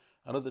of wool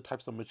and other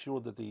types of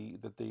material that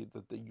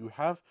you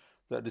have,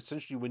 that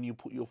essentially when you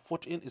put your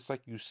foot in, it's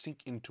like you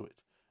sink into it.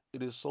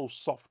 It is so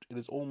soft. It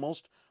is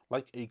almost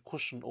like a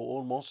cushion, or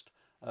almost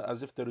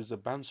as if there is a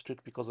band to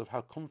it because of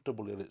how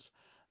comfortable it is.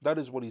 That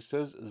is what he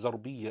says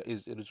Zarbiya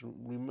is. It is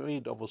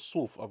made of a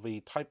suf, of a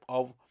type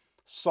of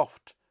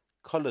soft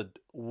colored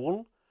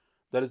wool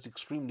that is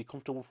extremely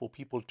comfortable for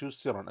people to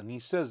sit on. And he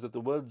says that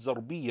the word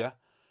Zarbiya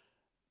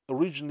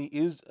originally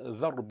is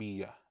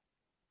Dharbiya,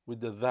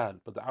 with the Dhal,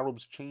 but the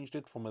Arabs changed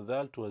it from a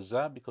Dhal to a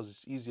Za because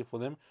it's easier for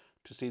them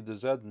to say the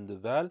Za than the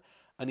Dhal.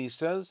 And he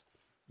says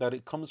that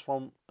it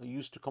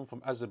used to come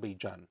from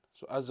Azerbaijan.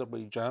 So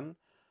Azerbaijan,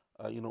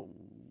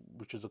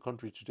 which is a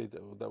country today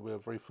that we're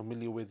very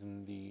familiar with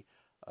in the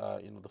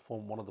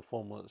one of the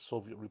former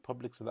Soviet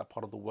republics in that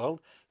part of the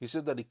world. He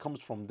said that it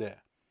comes from there.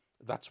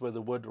 That's where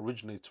the word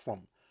originates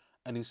from.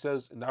 And he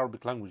says in the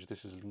Arabic language,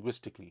 this is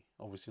linguistically,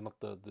 obviously not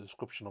the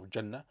description of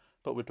Jannah,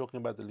 but we're talking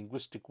about the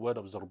linguistic word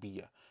of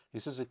Zarbiya. He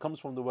says it comes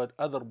from the word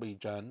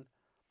Azerbaijan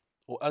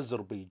or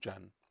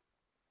Azerbaijan,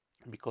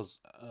 because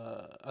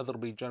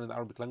Azerbaijan in the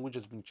Arabic language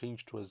has been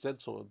changed to a Z,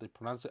 so they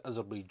pronounce it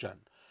Azerbaijan.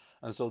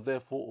 And so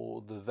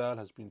therefore the Dhal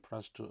has been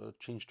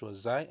changed to a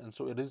Zai, and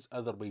so it is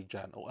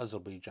Azerbaijan or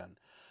Azerbaijan.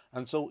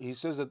 And so he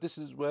says that this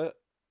is where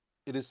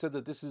it is said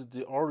that this is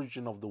the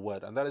origin of the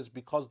word, and that is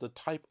because the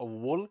type of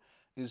wool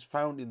is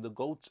found in the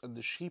goats and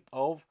the sheep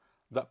of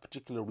that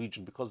particular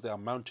region, because they are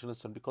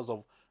mountainous and because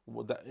of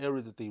the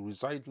area that they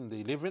reside in,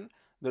 they live in.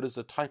 There is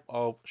a type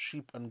of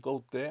sheep and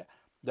goat there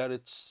that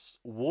its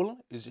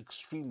wool is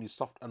extremely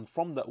soft, and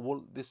from that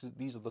wool,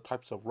 these are the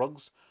types of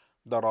rugs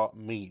that are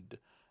made.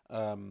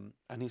 And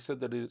he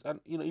said that it is, and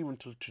even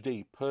till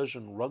today,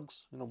 Persian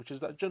rugs, which is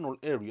that general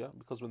area,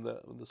 because when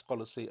the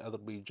scholars say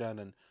Azerbaijan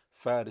and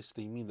Faris,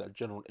 they mean that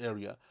general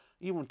area.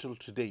 Even till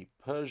today,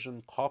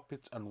 Persian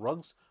carpets and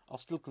rugs are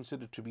still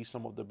considered to be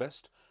some of the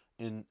best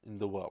in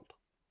the world.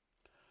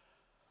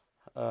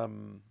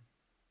 And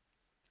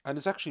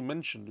it's actually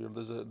mentioned,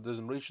 there's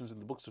narrations in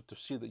the books of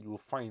tafsir that you will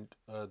find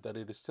that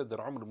it is said that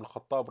Umar ibn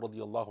Khattab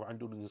radiallahu anhu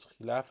during his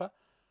khilafah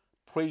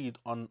prayed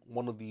on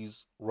one of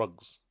these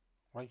rugs.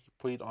 Right? He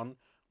prayed on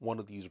one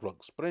of these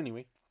rugs. But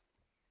anyway,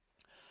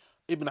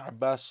 Ibn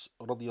Abbas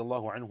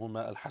radiallahu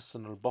anhuma,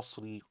 Al-Hassan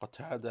al-Basri,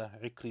 Qatada,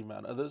 Ikrima,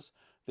 and others,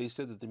 they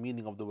said that the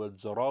meaning of the word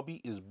Zarabi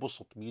is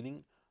busut,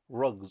 meaning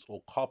rugs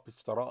or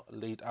carpets that are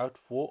laid out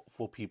for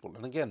people.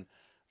 And again,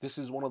 this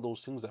is one of those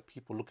things that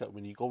people look at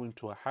when you go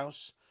into a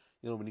house,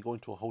 when you go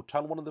into a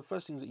hotel. One of the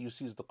first things that you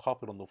see is the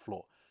carpet on the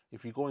floor.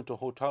 If you go into a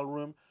hotel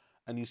room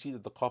and you see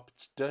that the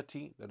carpet's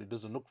dirty, that it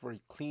doesn't look very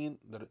clean,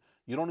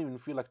 you don't even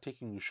feel like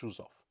taking your shoes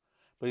off.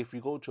 But if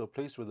you go to a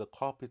place where the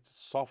carpet is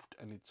soft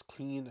and it's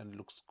clean and it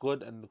looks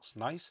good and looks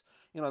nice,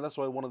 that's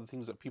why one of the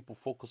things that people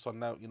focus on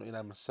now, in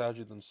our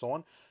masajid and so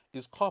on,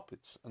 is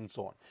carpets and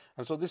so on.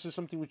 And so this is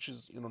something which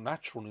is,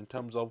 natural in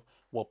terms of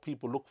what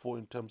people look for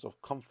in terms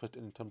of comfort,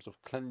 in terms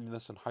of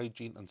cleanliness and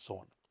hygiene and so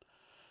on.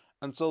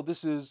 And so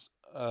this is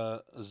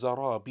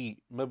Zarabi,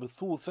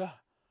 Mabthutha,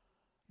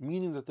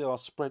 meaning that they are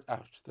spread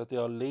out, that they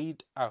are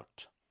laid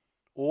out.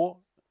 Or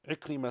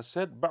Ikrima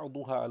said,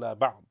 Ba'duha ala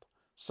ba'd.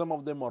 Some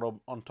of them are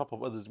on top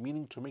of others,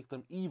 meaning to make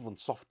them even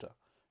softer.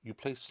 You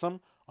place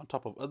some on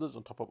top of others,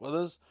 on top of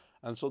others,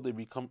 and so they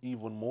become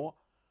even more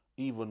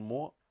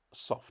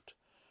soft.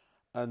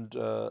 And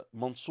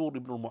Mansur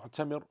ibn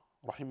al-Mu'tamir,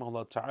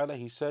 rahimahullah ta'ala,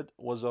 he said,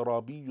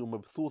 وَزَرَابِيُّ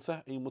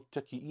مَبْثُوثَةً أي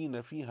مُتَّكِئِينَ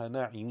فِيهَا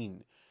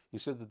نَاعِمِينَ. He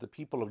said that the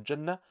people of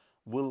Jannah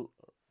will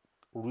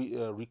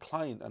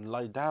recline and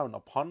lie down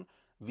upon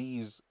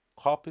these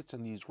carpets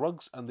and these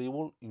rugs, and they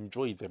will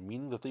enjoy them,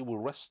 meaning that they will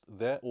rest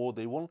there or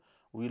they will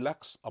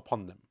relax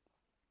upon them.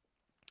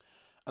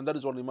 And that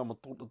is what Imam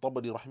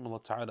al-Tabari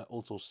rahimahullah ta'ala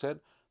also said,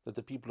 that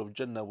the people of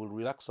Jannah will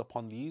relax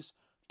upon these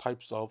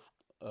types of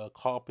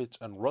carpets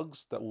and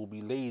rugs that will be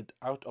laid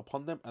out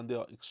upon them, and they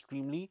are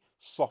extremely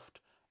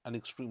soft and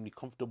extremely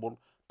comfortable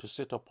to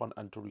sit upon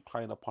and to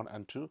recline upon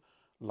and to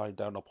lie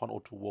down upon or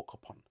to walk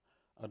upon.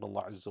 And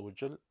Allah Azza wa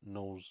Jal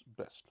knows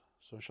best.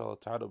 So inshallah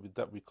ta'ala, with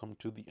that we come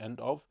to the end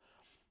of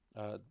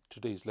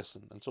today's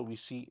lesson. And so we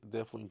see,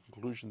 therefore, in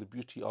conclusion, the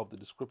beauty of the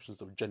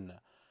descriptions of Jannah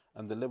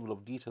and the level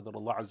of detail that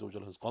Allah Azza wa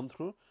Jal has gone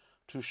through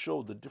to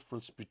show the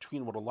difference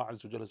between what Allah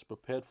Azza wa Jal has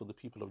prepared for the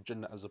people of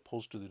Jannah as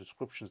opposed to the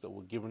descriptions that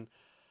were given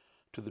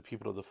to the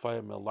people of the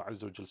fire. May Allah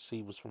Azza wa Jal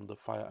save us from the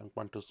fire and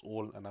grant us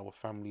all and our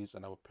families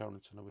and our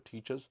parents and our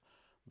teachers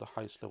the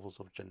highest levels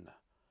of Jannah.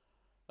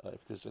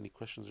 If there's any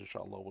questions,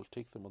 inshallah, we'll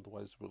take them.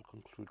 Otherwise, we'll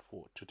conclude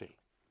for today.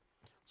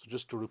 So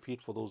just to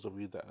repeat for those of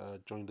you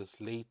that joined us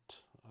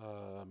late,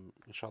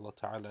 inshallah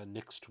ta'ala,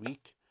 next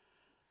week,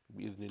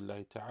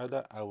 bi'idhnillahi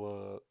ta'ala,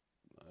 our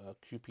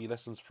QP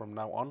lessons from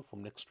now on,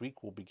 from next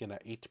week, will begin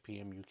at 8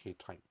 p.m. UK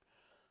time.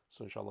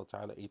 So inshallah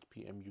ta'ala, 8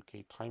 p.m.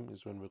 UK time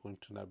is when we're going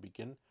to now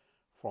begin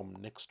from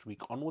next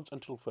week onwards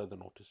until further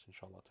notice,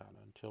 inshallah ta'ala,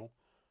 until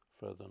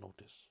further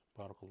notice.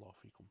 Barakallahu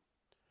feekum.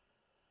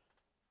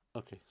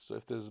 Okay, so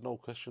if there's no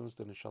questions,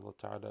 then inshallah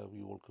ta'ala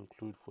we will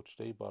conclude for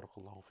today.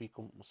 Barakallahu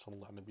feekum. Wa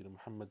sallallahu ala nabiyina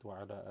Muhammad wa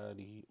ala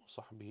alihi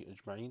wa sahbihi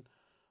ajma'in.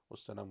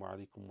 Wassalamu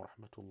alaikum wa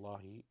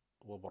rahmatullahi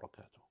wa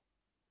barakatuh.